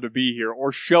he's allowed to be here,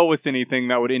 or show us anything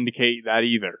that would indicate that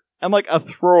either. And, like, a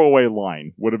throwaway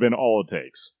line would have been all it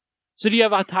takes. So do you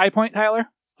have a tie point, Tyler?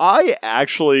 I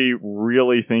actually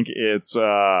really think it's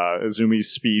Izumi's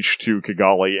speech to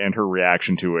Kigali and her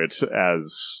reaction to it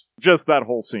as just that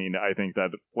whole scene. I think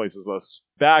that places us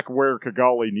back where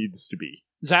Kigali needs to be.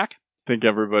 Zach? I think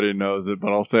everybody knows it,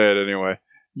 but I'll say it anyway.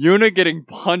 Yuna getting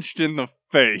punched in the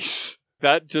face.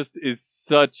 That just is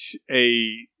such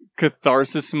a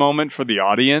catharsis moment for the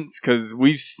audience, because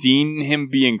we've seen him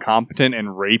be incompetent and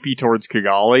rapey towards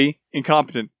Kigali.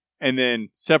 Incompetent. And then,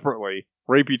 separately,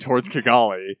 rapey towards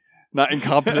Kigali. Not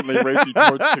incompetently rapey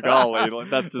towards Kigali.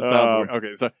 Like, that just sounds weird.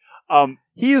 Okay, so...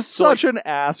 he is such an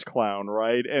ass clown,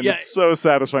 right? And it's so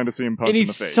satisfying to see him punched in the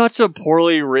face. And he's such a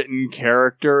poorly written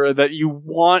character that you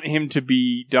want him to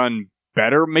be done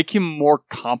better. Make him more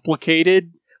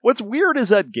complicated. What's weird is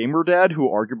that Gamerdad, who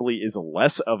arguably is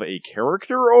less of a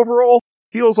character overall,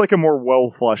 feels like a more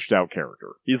well-fleshed-out character.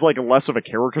 He's like less of a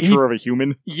caricature of a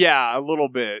human. Yeah, a little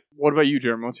bit. What about you,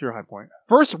 Jeremy? What's your high point?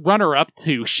 First runner-up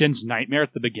to Shin's nightmare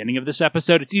at the beginning of this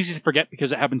episode. It's easy to forget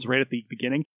because it happens right at the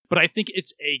beginning, but I think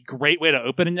it's a great way to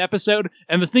open an episode.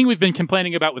 And the thing we've been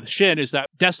complaining about with Shin is that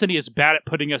Destiny is bad at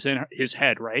putting us in his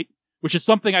head, right? Which is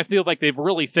something I feel like they've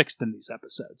really fixed in these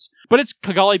episodes. But it's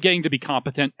Kigali getting to be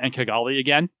competent and Kigali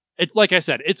again. It's like I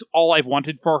said, it's all I've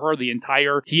wanted for her the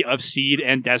entirety of Seed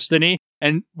and Destiny,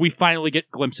 and we finally get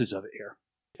glimpses of it here.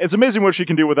 It's amazing what she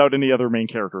can do without any other main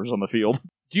characters on the field.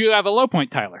 Do you have a low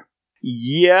point, Tyler?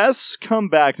 Yes, come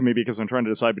back to me because I'm trying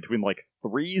to decide between like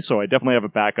 3, so I definitely have a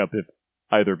backup if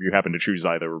either of you happen to choose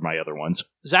either of my other ones.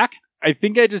 Zach? I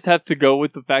think I just have to go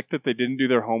with the fact that they didn't do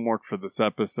their homework for this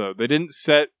episode. They didn't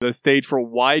set the stage for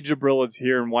why Jabril is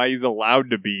here and why he's allowed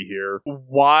to be here.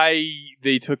 Why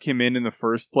they took him in the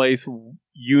first place.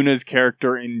 Yuna's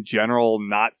character in general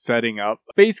not setting up.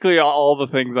 Basically all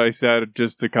the things I said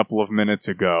just a couple of minutes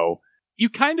ago. You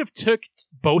kind of took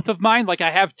both of mine. Like, I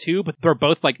have 2, but they're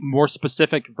both, like, more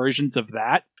specific versions of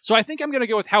that. So I think I'm going to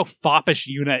go with how foppish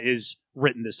Yuna is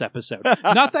written this episode.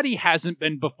 Not that he hasn't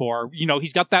been before. You know,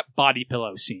 he's got that body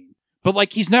pillow scene. But,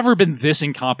 like, he's never been this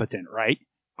incompetent, right?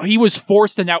 He was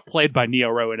forced and outplayed by Neo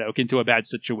Roanoke into a bad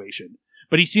situation.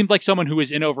 But he seemed like someone who was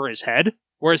in over his head.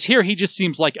 Whereas here, he just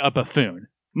seems like a buffoon.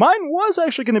 Mine was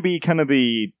actually going to be kind of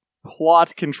the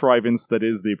plot contrivance that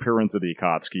is the appearance of the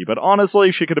Akatsuki, but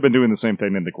honestly, she could have been doing the same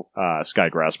thing in the Sky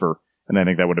Grasper, and I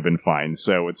think that would have been fine,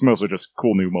 so it's mostly just a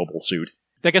cool new mobile suit.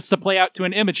 That gets to play out to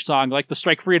an Image song like the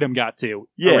Strike Freedom got to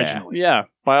originally. Yeah,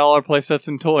 buy all our playsets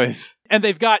and toys. And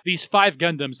they've got these 5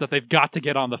 Gundams that they've got to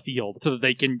get on the field so that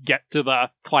they can get to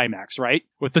the climax, right?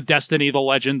 With the Destiny, the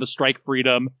Legend, the Strike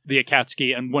Freedom, the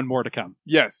Akatsuki, and one more to come.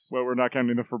 Yes. Well, we're not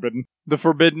counting the Forbidden. The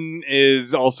Forbidden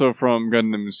is also from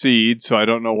Gundam Seed, so I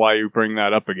don't know why you bring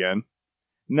that up again.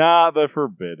 Nah, the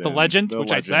Forbidden. The Legend,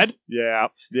 which Legend. I said?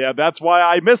 Yeah, that's why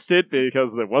I missed it,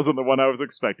 because it wasn't the one I was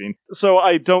expecting. So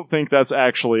I don't think that's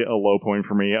actually a low point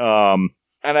for me.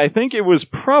 And I think it was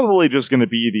probably just going to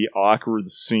be the awkward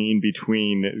scene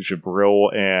between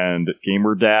Jabril and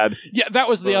Gamerdad. Yeah, that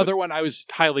was the other one I was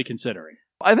highly considering.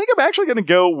 I think I'm actually going to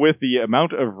go with the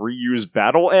amount of reused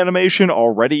battle animation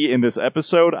already in this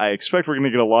episode. I expect we're going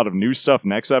to get a lot of new stuff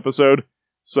next episode.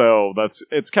 So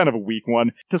it's kind of a weak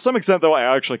one. To some extent, though,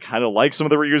 I actually kind of like some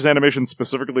of the reused animation,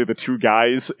 specifically the two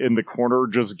guys in the corner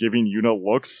just giving Yuna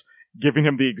looks. Giving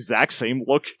him the exact same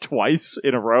look twice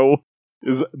in a row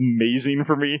is amazing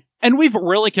for me. And we've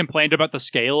really complained about the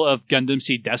scale of Gundam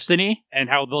Seed Destiny and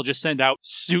how they'll just send out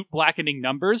suit blackening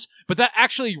numbers, but that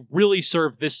actually really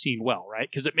served this scene well, right?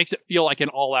 Because it makes it feel like an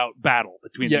all-out battle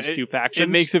between these two factions. It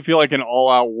makes it feel like an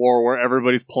all-out war where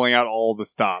everybody's pulling out all the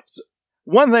stops.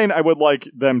 One thing I would like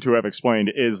them to have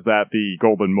explained is that the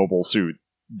golden mobile suit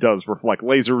does reflect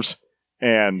lasers,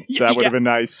 and that would have been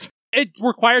nice. It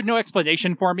required no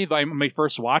explanation for me on my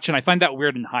first watch, and I find that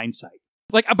weird in hindsight.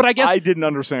 But I guess I didn't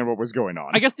understand what was going on.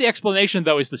 I guess the explanation,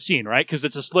 though, is the scene, right? Because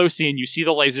it's a slow scene. You see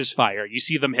the lasers fire, you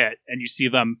see them hit, and you see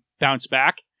them bounce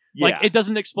back. Yeah. Like, it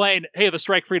doesn't explain, hey, the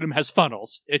Strike Freedom has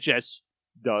funnels. It just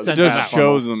does. sends It it just out.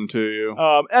 shows them to you.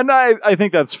 And I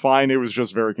think that's fine. It was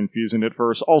just very confusing at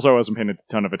first. Also, I wasn't paying a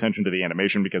ton of attention to the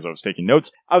animation because I was taking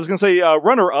notes. I was going to say,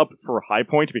 runner-up for high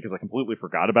point, because I completely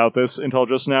forgot about this until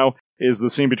just now, is the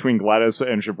scene between Gladys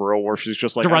and Jabril where she's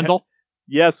just like... Durandal?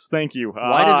 Yes, thank you.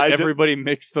 Why does everybody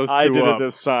mix those two I did up? it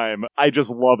this time. I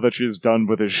just love that she's done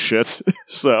with his shit.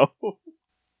 So...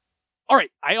 All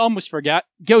right, I almost forgot.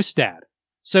 Ghost Dad.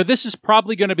 So this is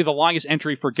probably going to be the longest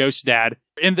entry for Ghost Dad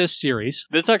in this series.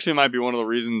 This actually might be one of the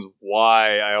reasons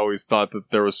why I always thought that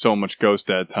there was so much Ghost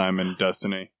Dad time in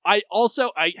Destiny. I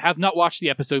have not watched the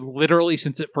episode literally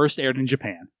since it first aired in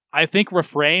Japan. I think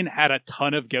Refrain had a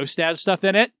ton of Ghost Dad stuff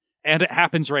in it, and it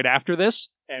happens right after this.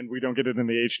 And we don't get it in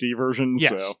the HD version,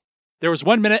 Yes. so... There was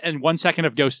 1 minute and 1 second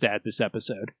of Ghost Dad this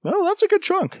episode. Oh, that's a good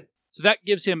chunk. So that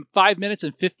gives him 5 minutes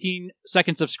and 15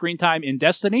 seconds of screen time in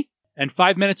Destiny, and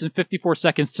 5 minutes and 54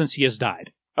 seconds since he has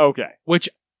died. Okay. Which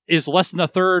is less than a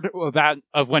third of that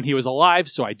of when he was alive,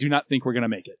 so I do not think we're going to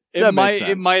make it. That makes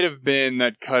sense. It might have been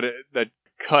that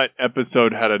cut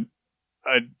episode had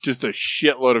just a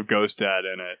shitload of Ghost Dad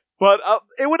in it. But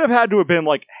it would have had to have been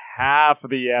like half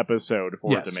the episode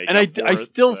for it to make And up for I it,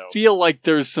 still so. feel like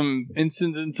there's some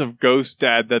instances of Ghost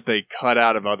Dad that they cut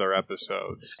out of other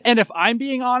episodes. And if I'm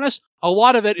being honest, a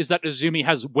lot of it is that Izumi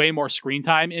has way more screen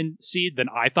time in Seed than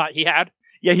I thought he had.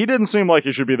 Yeah, he didn't seem like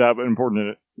he should be that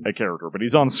important a character, but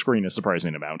he's on screen a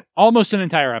surprising amount. Almost an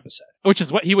entire episode, which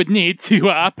is what he would need to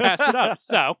pass it up.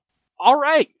 So, all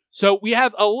right. So we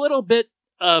have a little bit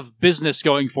of business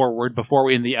going forward before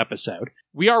we end the episode.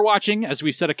 We are watching, as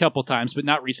we've said a couple times, but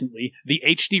not recently, the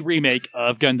HD remake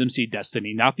of Gundam Seed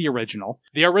Destiny, not the original.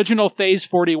 The original Phase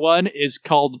 41 is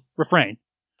called Refrain.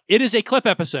 It is a clip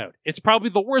episode. It's probably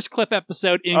the worst clip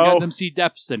episode in Gundam Seed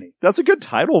Destiny. That's a good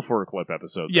title for a clip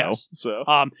episode, though. Yes. So.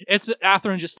 It's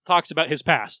Atherin just talks about his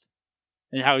past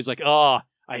and how he's like, oh,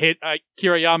 I hit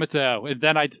Kira Yamato, and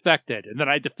then I defected, and then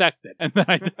I defected, and then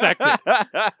I defected.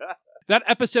 That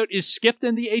episode is skipped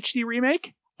in the HD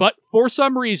remake, but for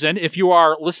some reason, if you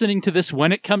are listening to this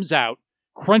when it comes out,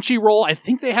 Crunchyroll, I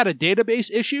think they had a database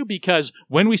issue because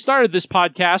when we started this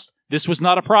podcast, this was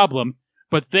not a problem,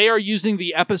 but they are using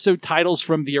the episode titles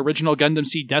from the original Gundam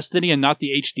Seed Destiny and not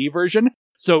the HD version.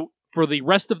 So for the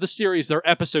rest of the series, their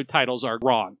episode titles are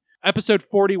wrong. Episode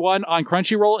 41 on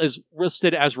Crunchyroll is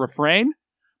listed as Refrain,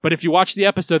 but if you watch the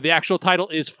episode, the actual title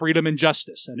is Freedom and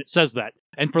Justice, and it says that.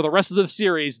 And for the rest of the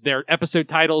series, their episode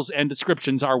titles and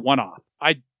descriptions are one-off.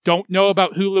 I don't know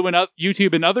about Hulu and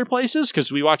YouTube and other places,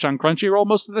 because we watch on Crunchyroll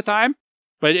most of the time,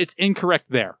 but it's incorrect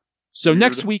there. So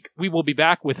next week, we will be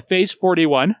back with Phase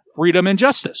 41, Freedom and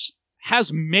Justice.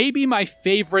 Has maybe my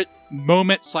favorite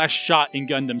moment/shot in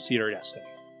Gundam Seed Destiny.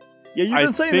 Yeah, you've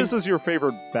been saying this is your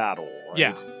favorite battle, right?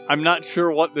 Yeah. I'm not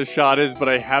sure what the shot is, but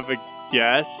I have a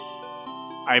guess.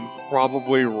 I'm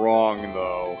probably wrong,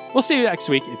 though. We'll see you next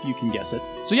week if you can guess it.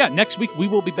 So yeah, next week we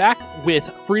will be back with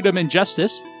Freedom and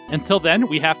Justice. Until then,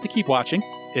 we have to keep watching.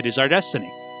 It is our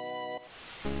destiny.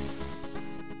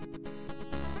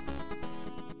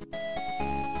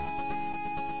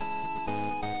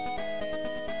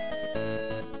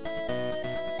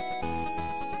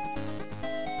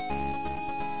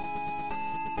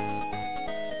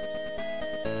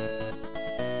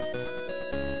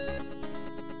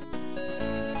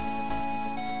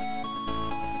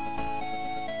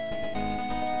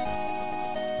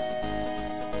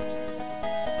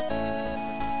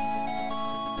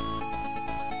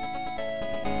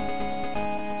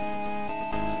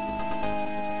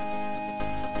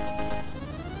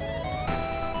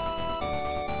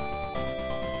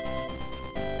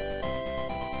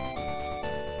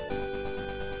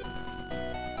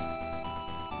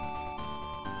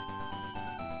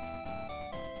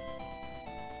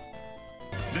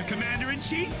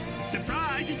 Commander-in-Chief,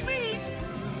 surprise, it's me!